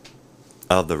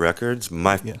 Of the records,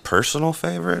 my personal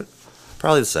favorite,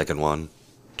 probably the second one,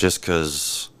 just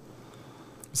because.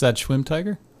 Is that Schwimm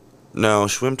Tiger? No,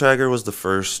 Schwimm Tiger was the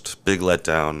first. Big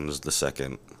Letdown was the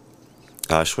second.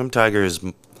 Schwimm Tiger is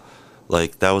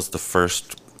that was the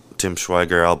first Tim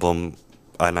Schwager album,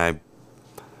 and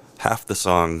half the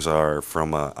songs are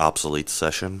from a Obsolete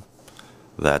session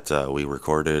that we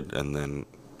recorded, and then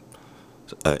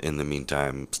in the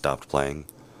meantime stopped playing.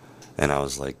 And I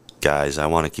was like, guys, I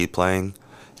want to keep playing.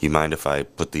 You mind if I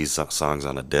put these songs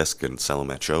on a disc and sell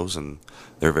them at shows? And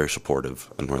they're very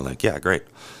supportive, and we're like, yeah, great.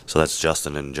 So that's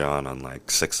Justin and John on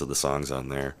 6 of the songs on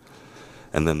there.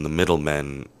 And then the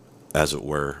Middlemen, as it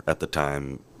were, at the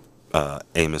time,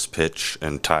 Amos Pitch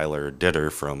and Tyler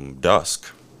Ditter from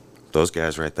Dusk, those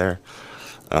guys right there,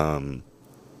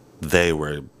 they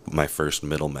were my first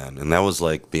Middlemen, and that was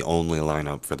the only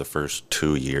lineup for the first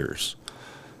 2 years.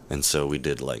 And so we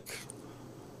did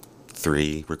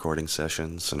 3 recording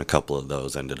sessions, and a couple of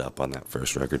those ended up on that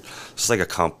first record. It's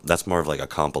that's more of a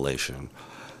compilation.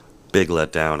 Big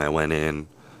Letdown, I went in,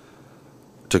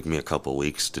 took me a couple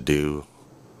weeks to do.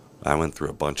 I went through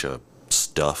a bunch of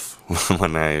stuff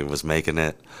when I was making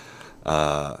it.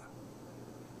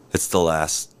 It's the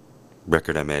last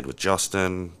record I made with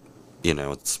Justin.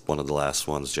 It's one of the last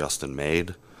ones Justin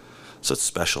made, so it's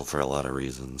special for a lot of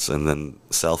reasons. And then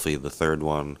Selfie, the third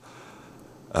one,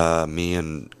 me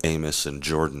and Amos and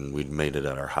Jordan, we'd made it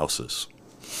at our houses,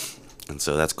 and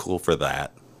so that's cool for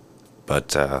that.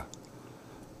 But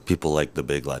people like the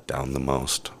Big Letdown the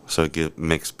most, so it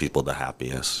makes people the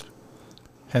happiest.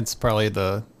 Hence, probably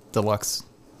the deluxe.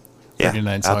 Yeah,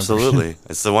 absolutely.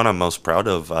 It's the one I'm most proud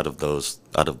of out of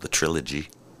the trilogy,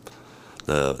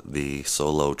 the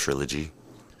solo trilogy.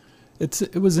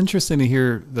 It was interesting to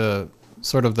hear the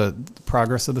sort of the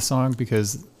progress of the song,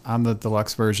 because on the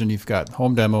deluxe version you've got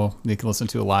home demo, you can listen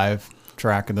to a live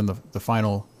track, and then the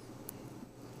final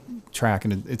track,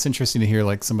 and it's interesting to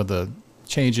hear some of the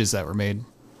changes that were made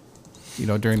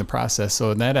during the process.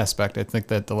 So in that aspect, I think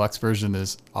that deluxe version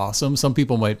is awesome. Some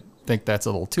people might think that's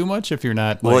a little too much if you're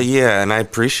not like, Well, yeah, and I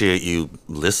appreciate you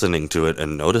listening to it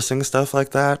and noticing stuff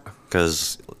like that,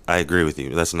 because I agree with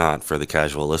you. That's not for the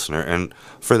casual listener. And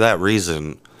for that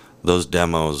reason, those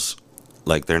demos,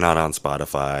 like, they're not on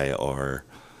Spotify or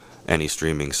any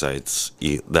streaming sites.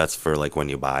 That's for, like, when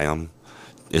you buy them.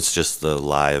 It's just the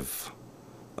live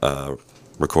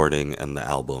recording and the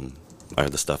album are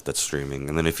the stuff that's streaming.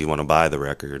 And then if you want to buy the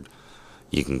record,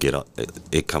 you can get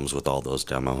it comes with all those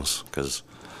demos, because,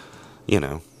 you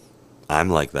know, I'm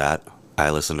like that. I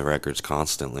listen to records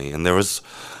constantly. And there's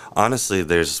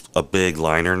a big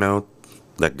liner note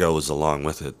that goes along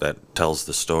with it that tells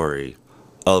the story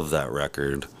of that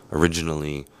record.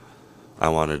 Originally, I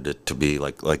wanted it to be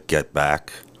like Get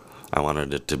Back. I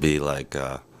wanted it to be like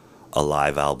a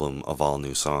live album of all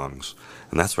new songs.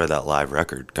 And that's where that live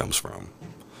record comes from.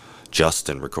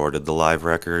 Justin recorded the live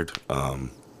record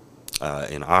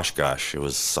in Oshkosh. It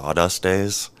was Sawdust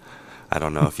Days. I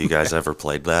don't know if you guys ever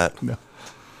played that. no.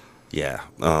 Yeah.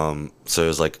 So it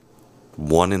was like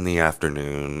 1 PM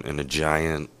in a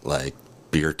giant like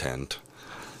beer tent.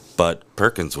 But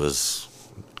Perkins was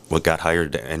what got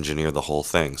hired to engineer the whole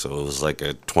thing. So it was like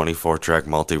a 24-track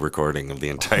multi-recording of the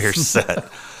entire set.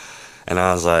 And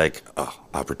I was like, oh,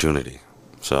 opportunity.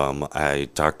 So I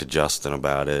talked to Justin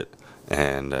about it,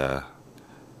 and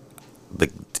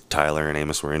Tyler and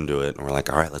Amos were into it, and we're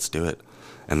like, all right, let's do it.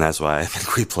 And that's why I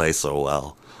think we play so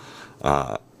well.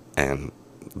 And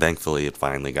thankfully it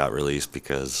finally got released,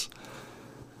 because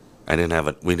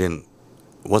it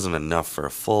wasn't enough for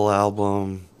a full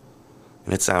album,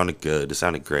 and it sounded good, it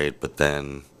sounded great, but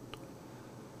then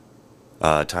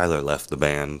Tyler left the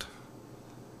band,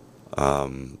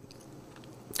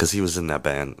 because he was in that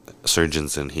band,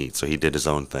 Surgeons in Heat, so he did his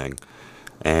own thing.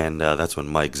 And that's when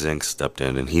Mike Zink stepped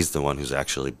in, and he's the one who's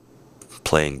actually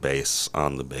playing bass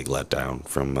on The Big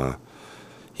Letdown.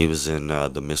 He was in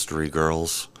The Mystery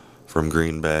Girls from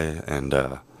Green Bay,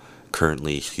 and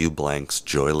currently Hugh Blank's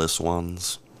Joyless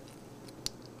Ones.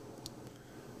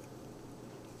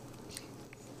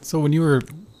 So when you were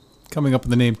coming up with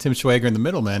the name Tim Schwager and the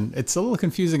Middlemen, it's a little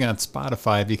confusing on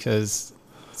Spotify, because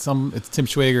it's Tim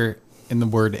Schwager in the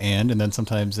word and then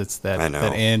sometimes it's that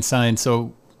and sign.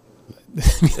 So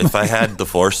if I had the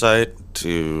foresight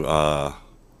to,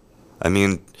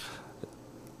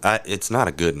 it's not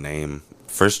a good name.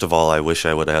 First of all, I wish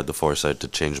I would have had the foresight to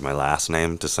change my last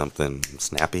name to something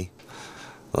snappy,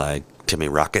 like Timmy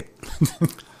Rocket.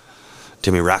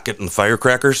 Timmy Rocket and the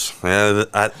Firecrackers.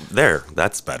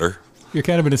 That's better. You're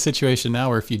kind of in a situation now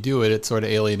where if you do it, it sort of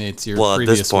alienates your previous work. Well,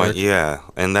 at this point, yeah.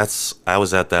 And I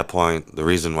was at that point. The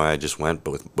reason why I just went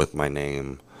with my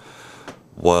name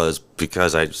was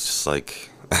because I just I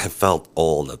felt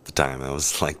old at the time. I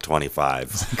was like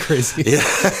 25. Crazy. Yeah.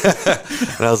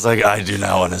 And I was like, I do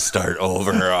not want to start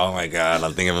over. Oh my God.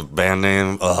 I'm thinking of a band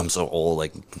name. Oh, I'm so old.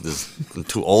 I'm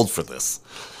too old for this.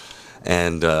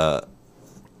 And,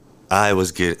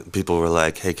 people were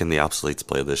like, hey, can the Obsoletes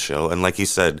play this show? And like you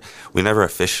said, we never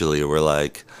officially were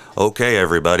like, okay,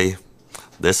 everybody,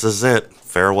 this is it.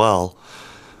 Farewell.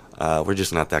 We're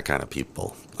just not that kind of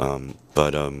people.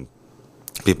 But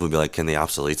people would be like, can the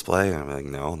Obsoletes play? And I'm like,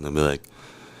 no. And they'll be like,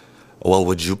 well,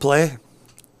 would you play?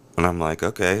 And I'm like,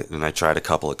 okay. And I tried a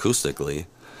couple acoustically.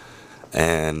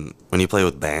 And when you play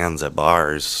with bands at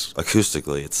bars,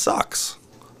 acoustically, it sucks.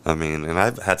 And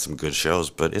I've had some good shows,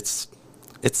 but it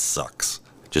sucks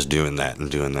just doing that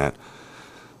and doing that.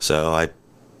 So I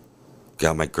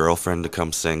got my girlfriend to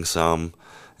come sing some,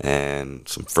 and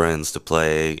some friends to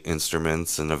play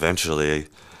instruments, and eventually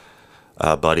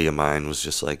a buddy of mine was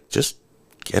just like, just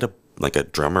get a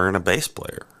drummer and a bass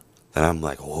player. And I'm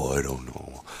like, oh, I don't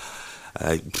know.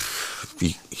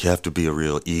 You have to be a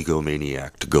real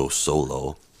egomaniac to go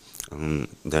solo. And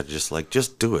they're just like,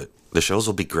 just do it. The shows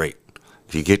will be great.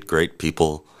 If you get great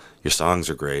people, your songs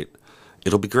are great,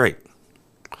 it'll be great.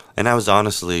 And I was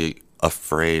honestly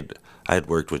afraid. I had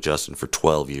worked with Justin for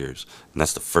 12 years, and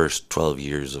that's the first 12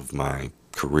 years of my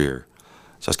career.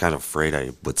 So I was kind of afraid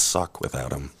I would suck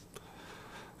without him.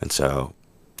 And so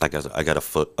I got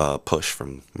a push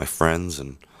from my friends,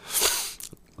 and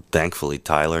thankfully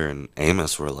Tyler and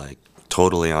Amos were like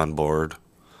totally on board.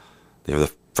 They were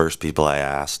the first people I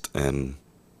asked, and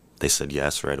they said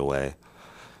yes right away.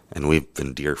 And we've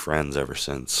been dear friends ever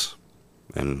since.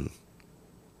 And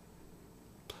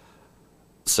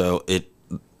so it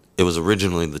was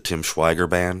originally the Tim Schwager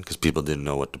Band, because people didn't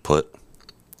know what to put.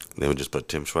 They would just put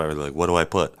Tim Schwager. They're like, what do I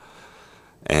put?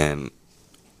 And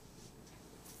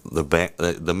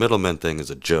the Middlemen thing is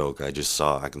a joke. I just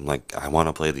saw, I want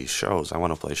to play these shows. I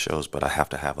want to play shows, but I have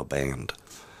to have a band.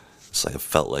 So I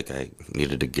felt like I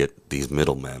needed to get these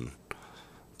middlemen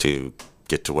to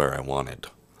get to where I wanted.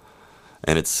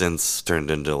 And it's since turned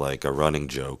into like a running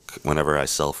joke. Whenever I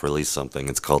self-release something,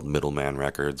 it's called Middleman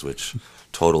Records, which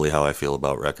totally how I feel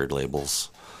about record labels.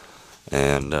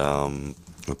 And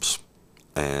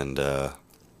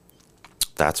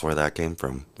that's where that came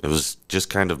from. It was just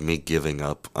kind of me giving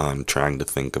up on trying to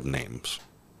think of names.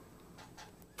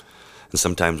 And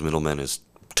sometimes Middleman is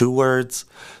 2 words,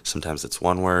 sometimes it's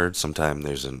 1 word, sometimes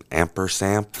there's an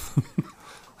ampersand,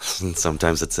 and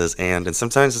sometimes it says and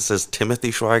sometimes it says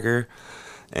Timothy Schweiger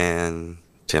and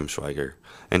Tim Schweiger.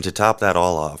 And to top that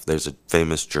all off, there's a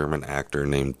famous German actor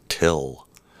named Till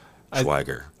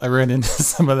Schweiger. I ran into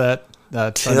some of that.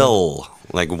 Till,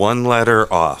 like 1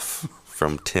 letter off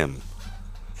from Tim.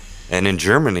 And in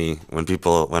Germany, when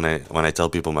I tell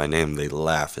people my name, they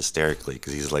laugh hysterically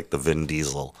because he's like the Vin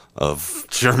Diesel of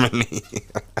Germany.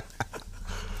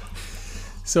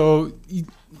 So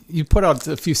you put out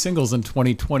a few singles in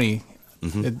 2020.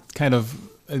 Mm-hmm.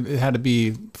 It had to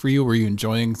be for you. Were you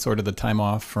enjoying sort of the time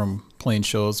off from playing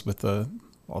shows with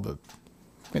all the?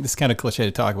 It's kind of cliche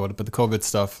to talk about it, but the COVID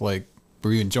stuff. Like,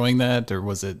 were you enjoying that, or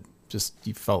was it just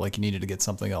you felt like you needed to get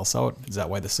something else out? Is that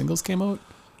why the singles came out?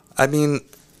 I mean,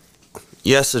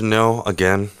 yes and no.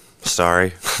 Again,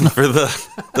 sorry for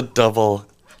the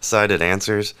double-sided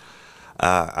answers.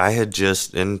 I had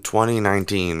just, in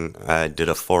 2019, I did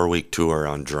a 4-week tour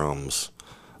on drums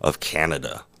of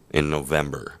Canada in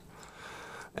November.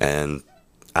 And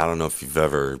I don't know if you've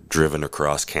ever driven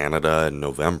across Canada in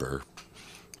November,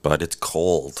 but it's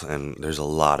cold and there's a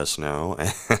lot of snow.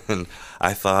 And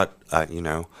I thought,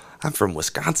 I'm from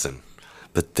Wisconsin,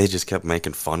 but they just kept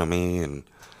making fun of me and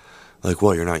like,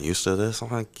 well, you're not used to this? I'm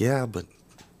like, yeah, but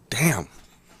damn,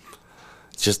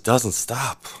 it just doesn't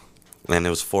stop. And it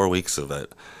was 4 weeks of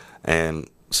it. And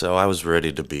so I was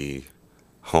ready to be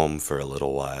home for a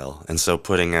little while. And so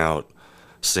putting out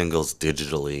singles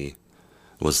digitally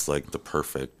was like the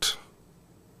perfect,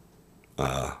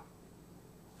 the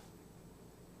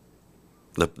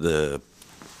Kind of a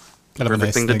perfect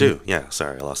nice thing to do. Yeah,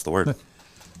 sorry, I lost the word.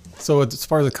 So as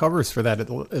far as the covers for that, it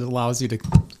allows you to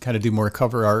kind of do more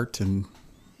cover art. And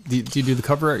do you do the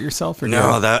cover art yourself? Or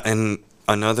No, and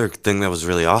another thing that was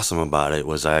really awesome about it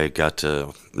was I got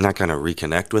to not kind of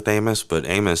reconnect with Amos, but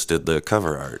Amos did the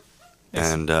cover art.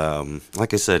 Yes. And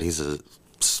like I said, he's a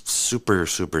super,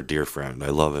 super dear friend. I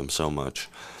love him so much.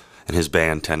 And his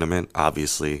band, Tenement,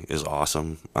 obviously is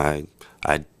awesome. I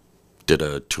did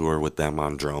a tour with them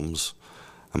on drums.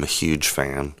 I'm a huge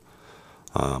fan.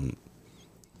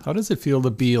 How does it feel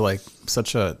to be like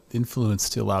such a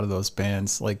influence to a lot of those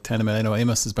bands like Tenement? I know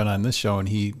Amos has been on this show and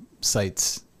he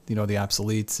cites, the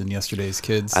Obsoletes and Yesterday's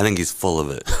Kids. I think he's full of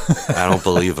it. I don't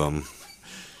believe him.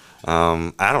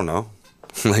 I don't know.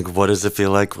 Like, what does it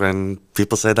feel like when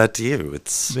people say that to you?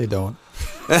 They don't.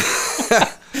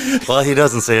 Well, he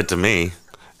doesn't say it to me.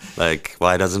 Like,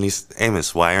 why doesn't he?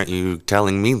 Amos, why aren't you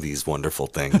telling me these wonderful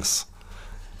things?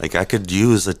 Like, I could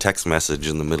use a text message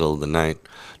in the middle of the night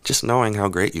just knowing how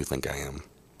great you think I am.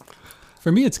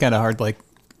 For me, it's kind of hard, like,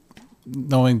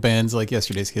 knowing bands like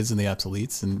Yesterday's Kids and the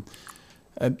Obsoletes. And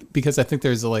because I think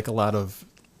there's, like, a lot of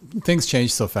things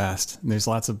change so fast. And there's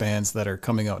lots of bands that are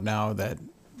coming out now that,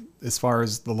 as far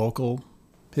as the local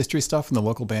history stuff and the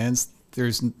local bands,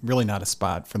 there's really not a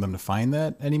spot for them to find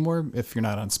that anymore if you're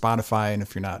not on Spotify and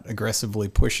if you're not aggressively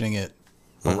pushing it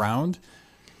around.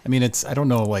 I mean, I don't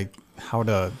know, like, how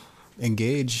to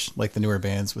engage, like, the newer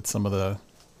bands with some of the,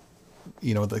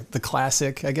 the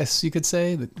classic, I guess you could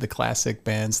say, the classic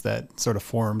bands that sort of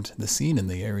formed the scene in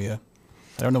the area.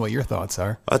 I don't know what your thoughts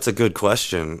are. That's a good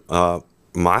question.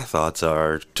 My thoughts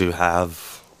are to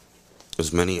have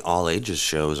as many all ages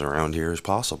shows around here as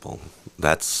possible.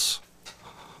 That's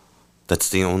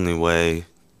the only way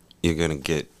you're going to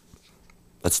get,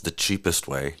 that's the cheapest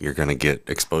way you're going to get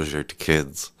exposure to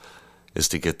kids, is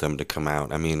to get them to come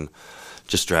out. I mean,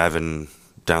 just driving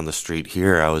down the street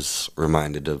here, I was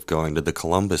reminded of going to the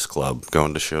Columbus Club,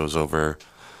 going to shows over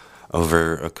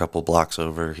a couple blocks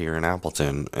over here in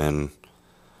Appleton. And,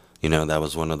 that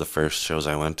was one of the first shows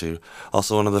I went to.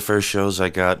 Also, one of the first shows I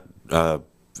got,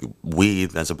 we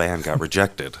as a band got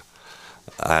rejected.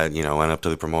 I, went up to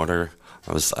the promoter.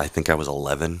 I think I was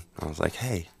 11. I was like,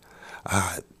 hey,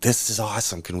 this is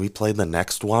awesome. Can we play the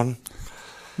next one?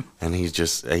 And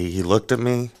he looked at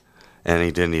me and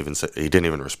he didn't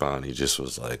even respond. He just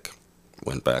was like,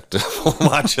 went back to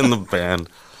watching the band.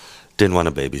 Didn't want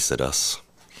to babysit us.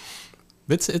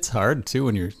 It's hard too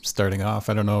when you're starting off.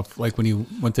 I don't know if, like, when you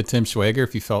went to Tim Schweiger,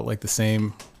 if you felt like the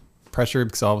same pressure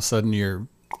because all of a sudden you're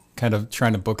kind of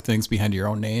trying to book things behind your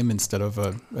own name instead of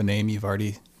a name you've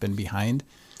already been behind.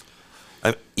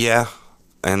 Yeah,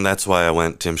 And that's why I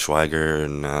went Tim Schweiger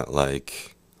and not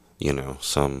like,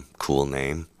 some cool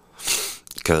name.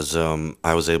 Because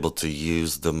I was able to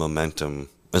use the momentum,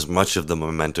 as much of the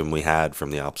momentum we had from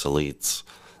the Obsoletes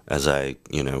as I,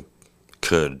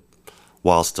 could,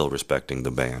 while still respecting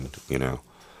the band.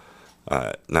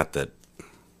 Not that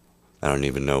I don't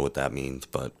even know what that means,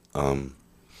 but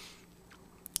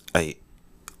I,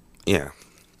 yeah.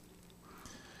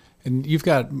 And you've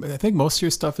got, I think most of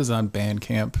your stuff is on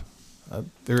Bandcamp.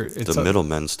 It's The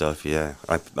Middlemen stuff, yeah.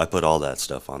 I put all that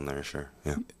stuff on there, sure.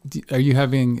 Yeah. Are you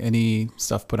having any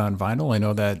stuff put on vinyl? I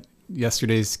know that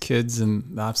Yesterday's Kids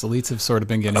and the Obsoletes have sort of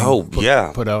been getting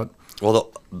put out.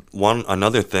 Well,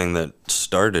 another thing that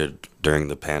started during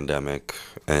the pandemic,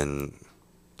 and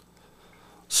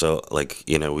so like,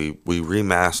 we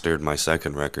remastered my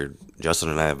second record. Justin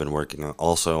and I have been working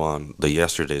also on the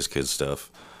Yesterday's Kids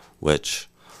stuff, which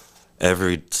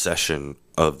every session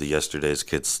of the Yesterday's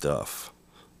Kids stuff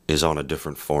is on a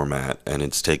different format, and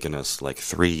it's taken us like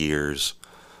 3 years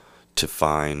to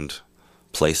find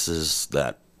places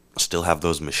that still have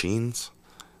those machines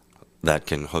that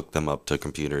can hook them up to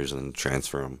computers and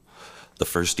transfer them. The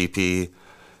first EP,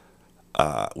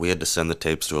 we had to send the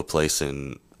tapes to a place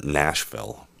in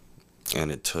Nashville,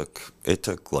 and it took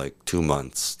like 2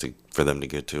 months for them to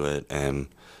get to it, and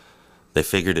they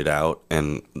figured it out,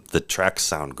 and the tracks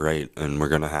sound great. And we're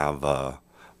gonna have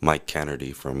Mike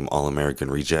Kennedy from All American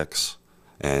Rejects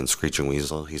and Screeching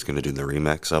Weasel. He's gonna do the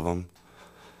remix of them,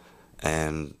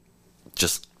 and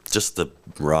just the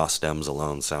raw stems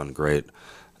alone sound great.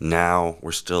 Now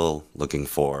we're still looking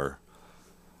for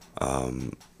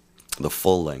the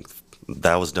full length.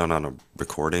 That was done on a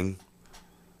recording,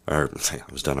 or it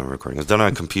was done on a recording. It was done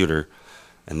on a computer,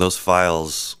 and those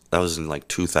files, that was in like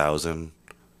 2000.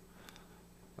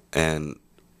 And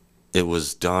it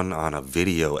was done on a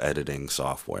video editing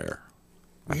software.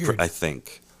 I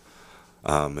think,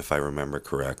 if I remember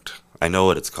correct. I know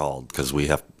what it's called because we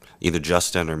have either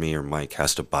Justin or me or Mike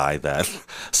has to buy that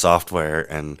software,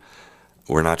 and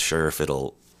we're not sure if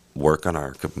it'll work on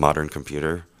our modern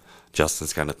computer.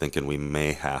 Justin's kind of thinking we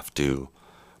may have to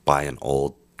buy an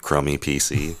old crummy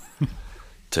PC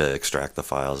to extract the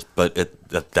files. But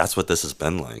that's what this has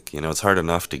been like. It's hard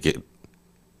enough to get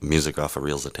music off of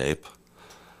reels of tape,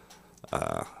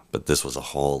 but this was a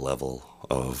whole level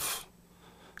of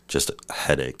just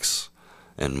headaches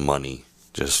and money,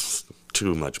 just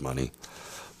too much money,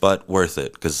 but worth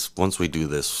it, because once we do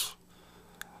this,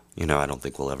 I don't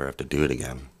think we'll ever have to do it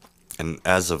again. And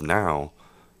as of now,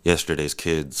 Yesterday's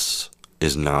Kids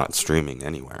is not streaming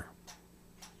anywhere,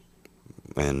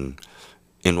 and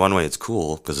in one way it's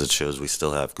cool because it shows we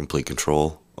still have complete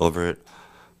control over it,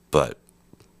 but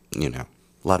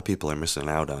a lot of people are missing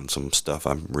out on some stuff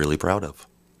I'm really proud of.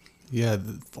 Yeah,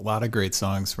 a lot of great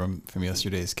songs from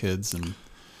Yesterday's Kids. And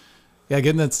yeah,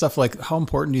 getting that stuff, like how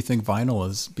important do you think vinyl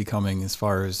is becoming as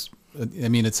far as, I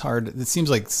mean, it's hard. It seems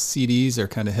like CDs are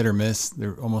kind of hit or miss.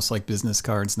 They're almost like business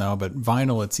cards now, but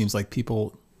vinyl, it seems like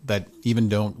people that even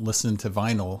don't listen to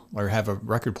vinyl or have a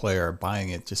record player are buying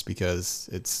it just because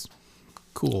it's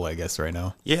cool, I guess, right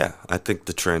now. Yeah, I think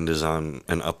the trend is on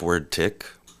an upward tick.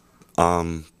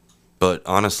 But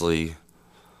honestly,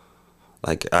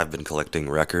 like, I've been collecting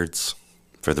records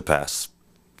for the past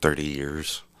 30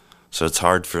 years. So it's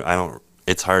hard for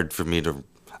me to,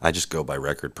 I just go by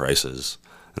record prices,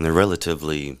 and they're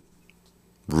relatively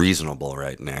reasonable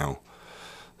right now.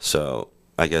 So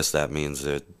I guess that means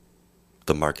that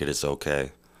the market is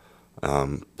okay.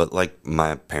 But like,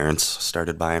 my parents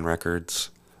started buying records,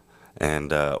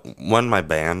 and when my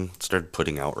band started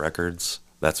putting out records,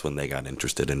 that's when they got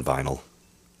interested in vinyl.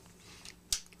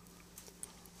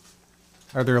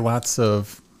 Are there lots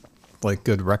of like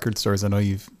good record stores? I know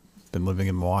you've been living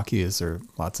in Milwaukee. Is there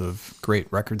lots of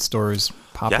great record stores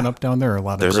popping up down there? Or a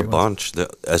lot of There's a great bunch,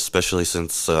 especially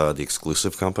since the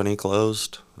Exclusive Company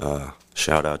closed.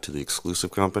 Shout out to the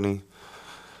Exclusive Company.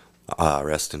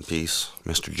 Rest in peace,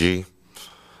 Mr. G.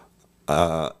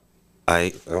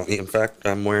 In fact,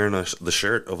 I'm wearing the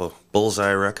shirt of a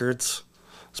Bullseye Records.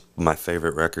 It's my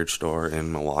favorite record store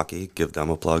in Milwaukee. Give them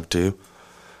a plug too.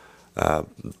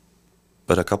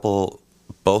 But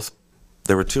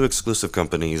there were two Exclusive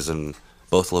Companies, and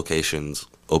both locations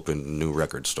opened new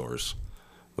record stores,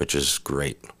 which is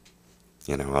great.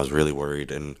 I was really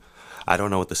worried, and I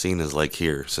don't know what the scene is like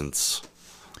here since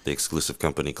the Exclusive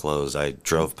Company closed. I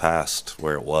drove past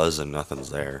where it was, and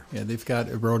nothing's there. Yeah, they've got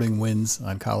Eroding Winds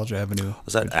on College Avenue.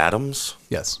 Was that Adams?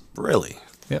 Yes. Really?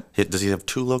 Yep. Does he have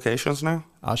two locations now?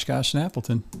 Oshkosh and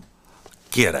Appleton.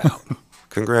 Get out.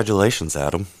 Congratulations,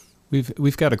 Adam.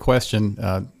 We've got a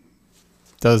question.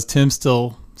 Does Tim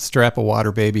still strap a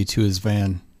water baby to his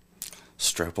van?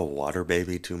 Strap a water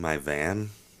baby to my van.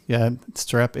 Yeah,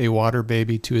 strap a water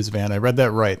baby to his van. I read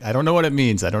that right. I don't know what it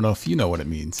means. I don't know if you know what it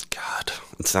means. God,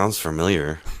 it sounds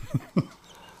familiar.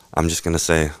 I'm just going to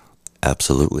say,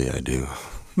 absolutely I do.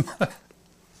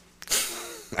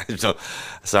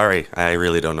 Sorry, I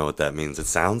really don't know what that means. It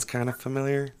sounds kind of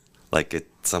familiar, like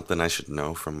it's something I should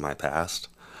know from my past.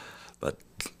 But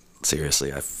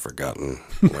seriously, I've forgotten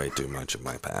way too much of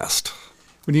my past.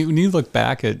 When you look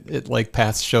back at like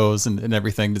past shows and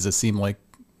everything, does it seem like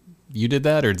you did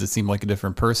that, or does it seem like a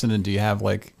different person? And do you have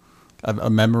like a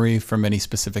memory from any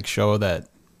specific show that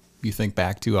you think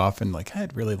back to often? Like,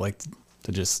 I'd really like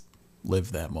to just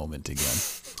live that moment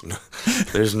again.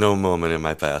 There's no moment in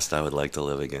my past I would like to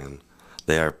live again.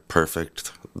 They are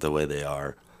perfect the way they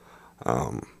are.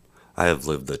 I have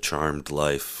lived a charmed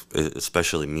life,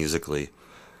 especially musically,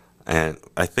 and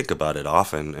I think about it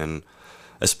often, and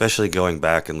especially going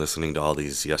back and listening to all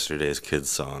these Yesterday's Kids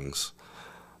songs.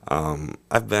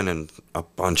 I've been in a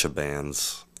bunch of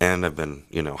bands, and I've been,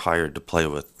 hired to play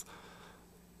with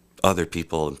other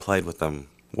people and played with them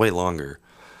way longer.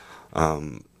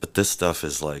 But this stuff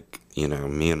is like,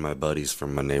 me and my buddies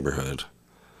from my neighborhood.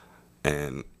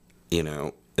 And,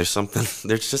 there's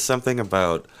just something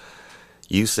about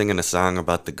you singing a song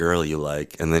about the girl you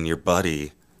like, and then your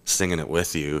buddy singing it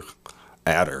with you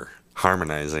at her,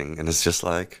 harmonizing, and it's just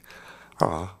like,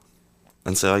 aw.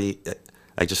 And so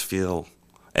I just feel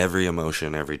every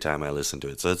emotion every time I listen to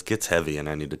it. So it gets heavy, and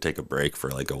I need to take a break for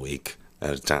like a week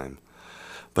at a time.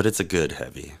 But it's a good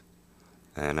heavy.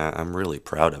 And I'm really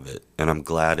proud of it. And I'm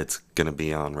glad it's going to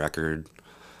be on record.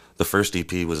 The first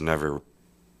EP was never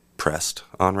pressed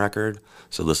on record,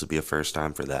 so this would be a first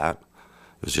time for that.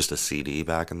 It was just a CD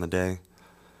back in the day.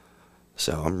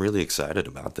 So I'm really excited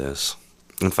about this.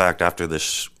 In fact, after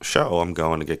this show, I'm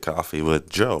going to get coffee with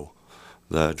Joe,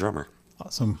 the drummer.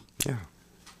 Awesome. Yeah.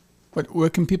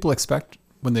 What can people expect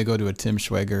when they go to a Tim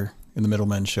Schwager in the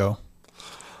Middlemen show?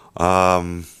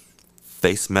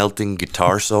 Face-melting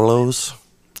guitar solos,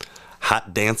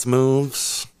 hot dance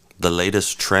moves, the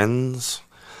latest trends,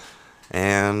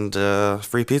 and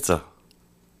free pizza.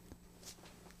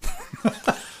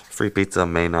 Free pizza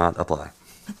may not apply.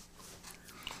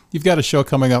 You've got a show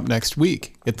coming up next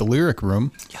week at the Lyric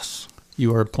Room. Yes.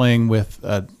 You are playing with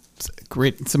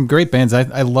some great bands.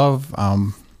 I love,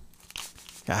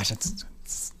 it's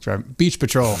Beach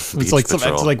Patrol. It's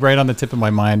like right on the tip of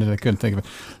my mind, and I couldn't think of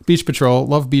it. Beach Patrol,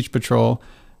 love Beach Patrol.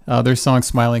 Their song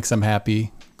 "Smiling 'Cause I'm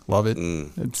Happy," love it.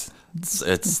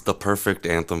 It's the perfect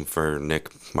anthem for Nick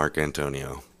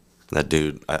Marcantonio. That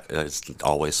dude is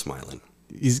always smiling.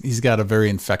 He's got a very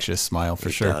infectious smile for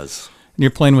sure. He does. And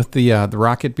you're playing with the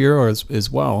Rocket Bureau as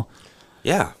well.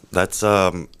 Yeah, that's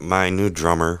my new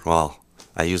drummer. Well,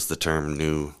 I use the term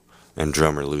new and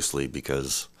drummer loosely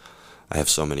because I have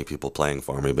so many people playing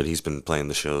for me, but he's been playing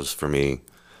the shows for me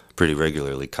pretty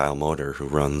regularly. Kyle Motor, who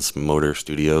runs Motor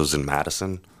Studios in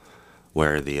Madison,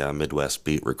 where the Midwest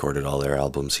Beat recorded all their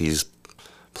albums. He's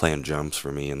playing drums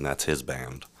for me, and that's his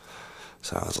band.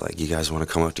 So I was like, you guys want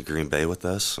to come out to Green Bay with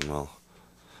us? And we'll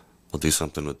do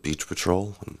something with Beach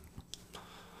Patrol. And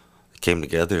it came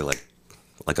together like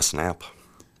a snap.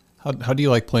 How do you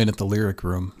like playing at the Lyric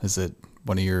Room? Is it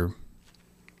one of your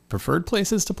preferred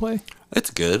places to play? It's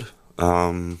good.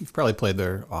 You've probably played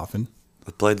there often.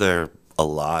 I played there a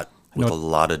lot with a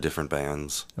lot of different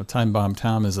bands. Time Bomb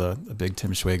Tom is a big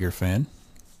Tim Schwager fan.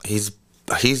 He's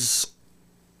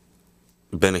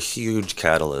been a huge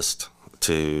catalyst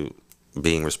to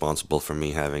being responsible for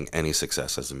me having any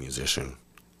success as a musician,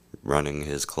 running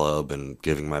his club and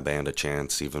giving my band a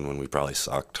chance even when we probably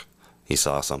sucked. He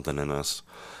saw something in us,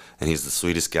 and he's the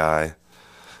sweetest guy.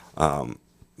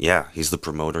 He's the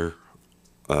promoter.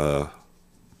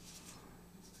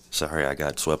 Sorry, I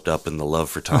got swept up in the love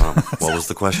for Tom. What was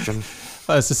the question?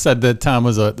 I just said that Tom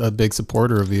was a big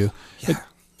supporter of you. Yeah.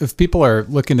 If people are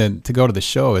looking to go to the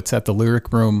show, it's at the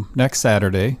Lyric Room next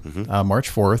Saturday, March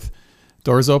 4th.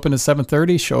 Doors open at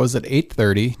 7:30, shows at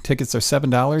 8:30. Tickets are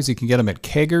 $7. You can get them at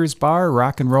Keggers Bar,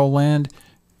 Rock and Roll Land,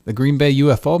 the Green Bay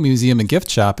UFO Museum and Gift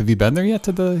Shop. Have you been there yet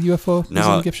to the UFO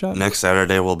Museum and Gift Shop? Next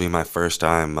Saturday will be my first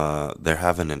time. They're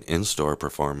having an in-store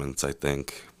performance, I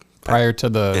think. Prior to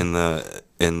the...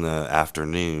 In the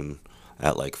afternoon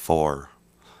at like 4.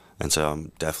 And so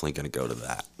I'm definitely going to go to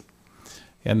that.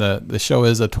 And the show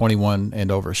is a 21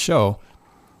 and over show,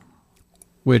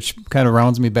 which kind of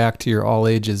rounds me back to your all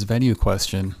ages venue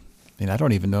question. I mean, I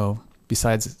don't even know,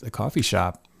 besides a coffee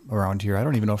shop around here, I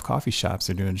don't even know if coffee shops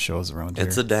are doing shows around here.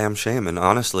 It's a damn shame. And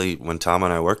honestly, when Tom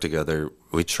and I work together,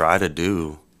 we try to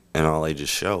do an all ages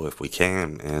show if we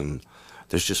can. And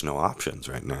there's just no options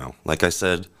right now. Like I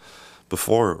said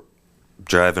before,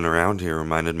 driving around here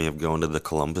reminded me of going to the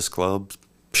Columbus Club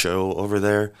show over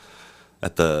there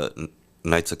at the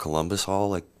Knights of Columbus Hall.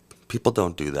 Like, people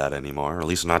don't do that anymore, or at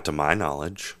least not to my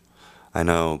knowledge. I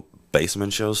know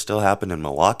basement shows still happen in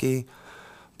Milwaukee,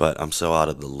 but I'm so out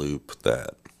of the loop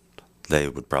that they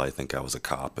would probably think I was a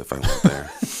cop if I went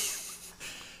there.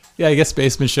 Yeah, I guess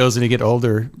basement shows when you get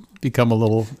older become a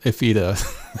little iffy to.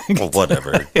 Well,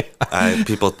 whatever.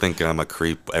 People think I'm a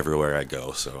creep everywhere I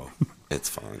go, so it's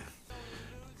fine.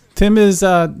 Tim is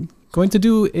going to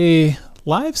do a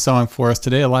live song for us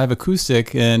today, a live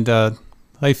acoustic. And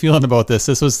how you feeling about this?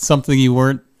 This was something you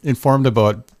weren't informed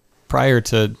about prior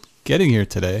to getting here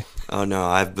today. Oh no,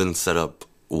 I've been set up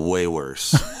way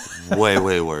worse,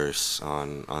 way worse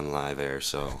on live air.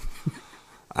 So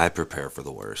I prepare for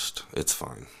the worst. It's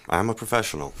fine. I'm a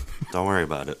professional. Don't worry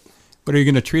about it. What are you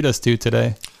going to treat us to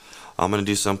today? I'm going to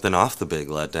do something off the Big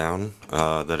Letdown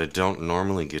that I don't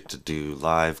normally get to do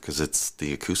live because it's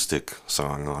the acoustic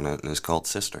song on it, and it's called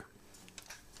Sister.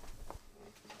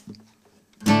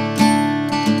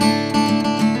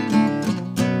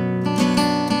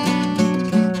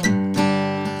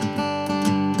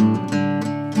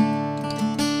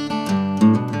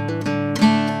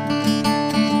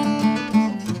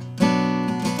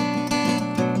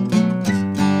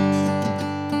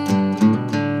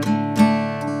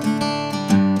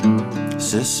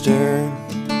 Sister,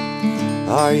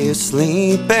 are you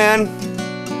sleeping?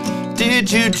 Did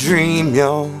you dream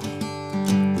your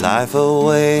life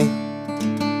away?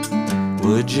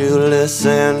 Would you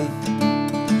listen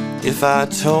if I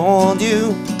told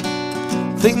you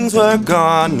things were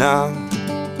gonna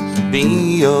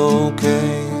be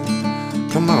okay?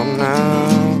 Come on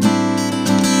now.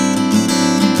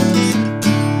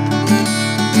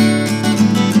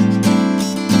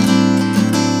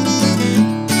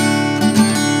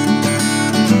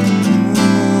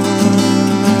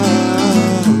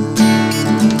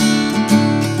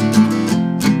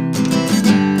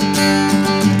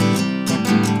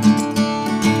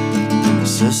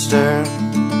 Sister,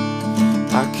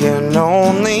 I can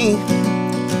only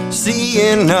see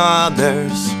in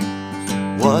others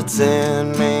what's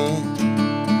in me.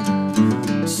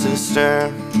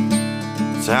 Sister,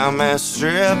 time has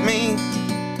stripped me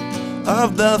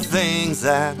of the things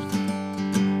that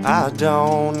I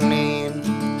don't need.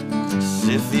 'Cause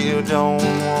if you don't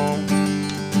want,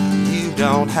 you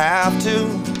don't have to.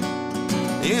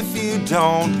 If you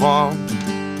don't want,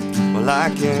 well,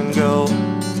 I can go.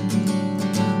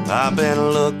 I've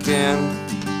been looking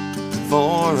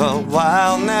for a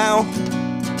while now.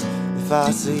 If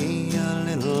I see a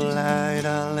little light,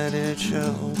 I'll let it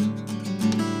show.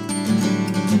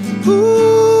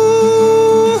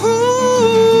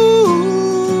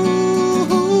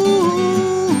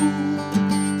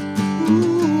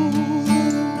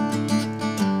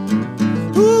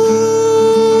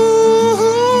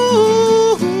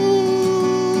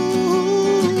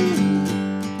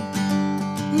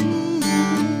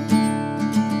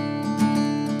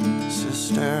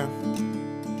 Sister,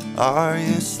 are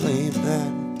you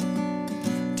sleeping?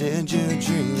 Did you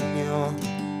dream your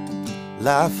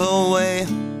life away?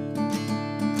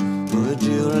 Would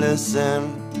you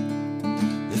listen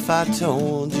if I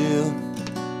told you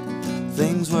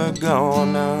things were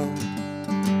gonna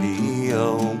be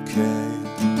okay?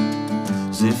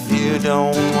 'Cause if you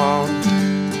don't want,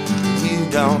 you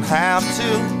don't have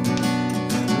to.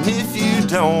 And if you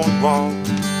don't want,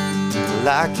 well,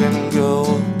 I can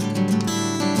go.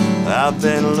 I've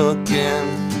been looking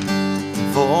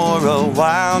for a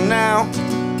while now.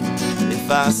 If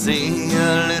I see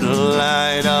a little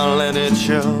light, I'll let it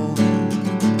show.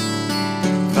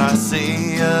 If I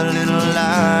see a little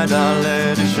light, I'll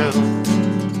let it show.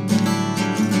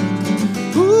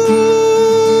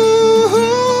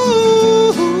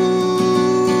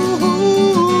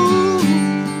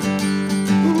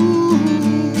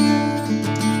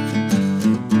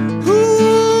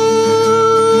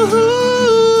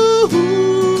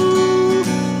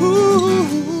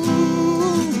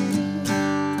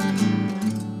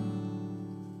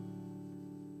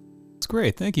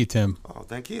 Great. Thank you, Tim. Oh,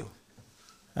 thank you.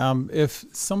 If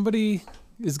somebody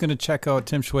is going to check out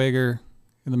Tim Schwager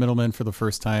and the Middlemen for the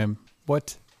first time,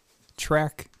 what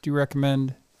track do you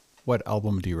recommend? What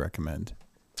album do you recommend?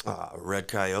 Red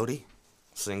Coyote,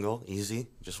 single, easy,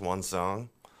 just one song.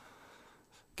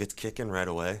 Gets kicking right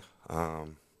away.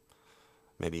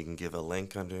 Maybe you can give a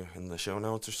link in the show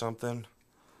notes or something.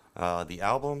 The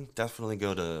album, definitely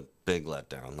go to Big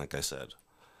Letdown, like I said.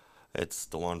 It's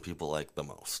the one people like the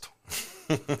most.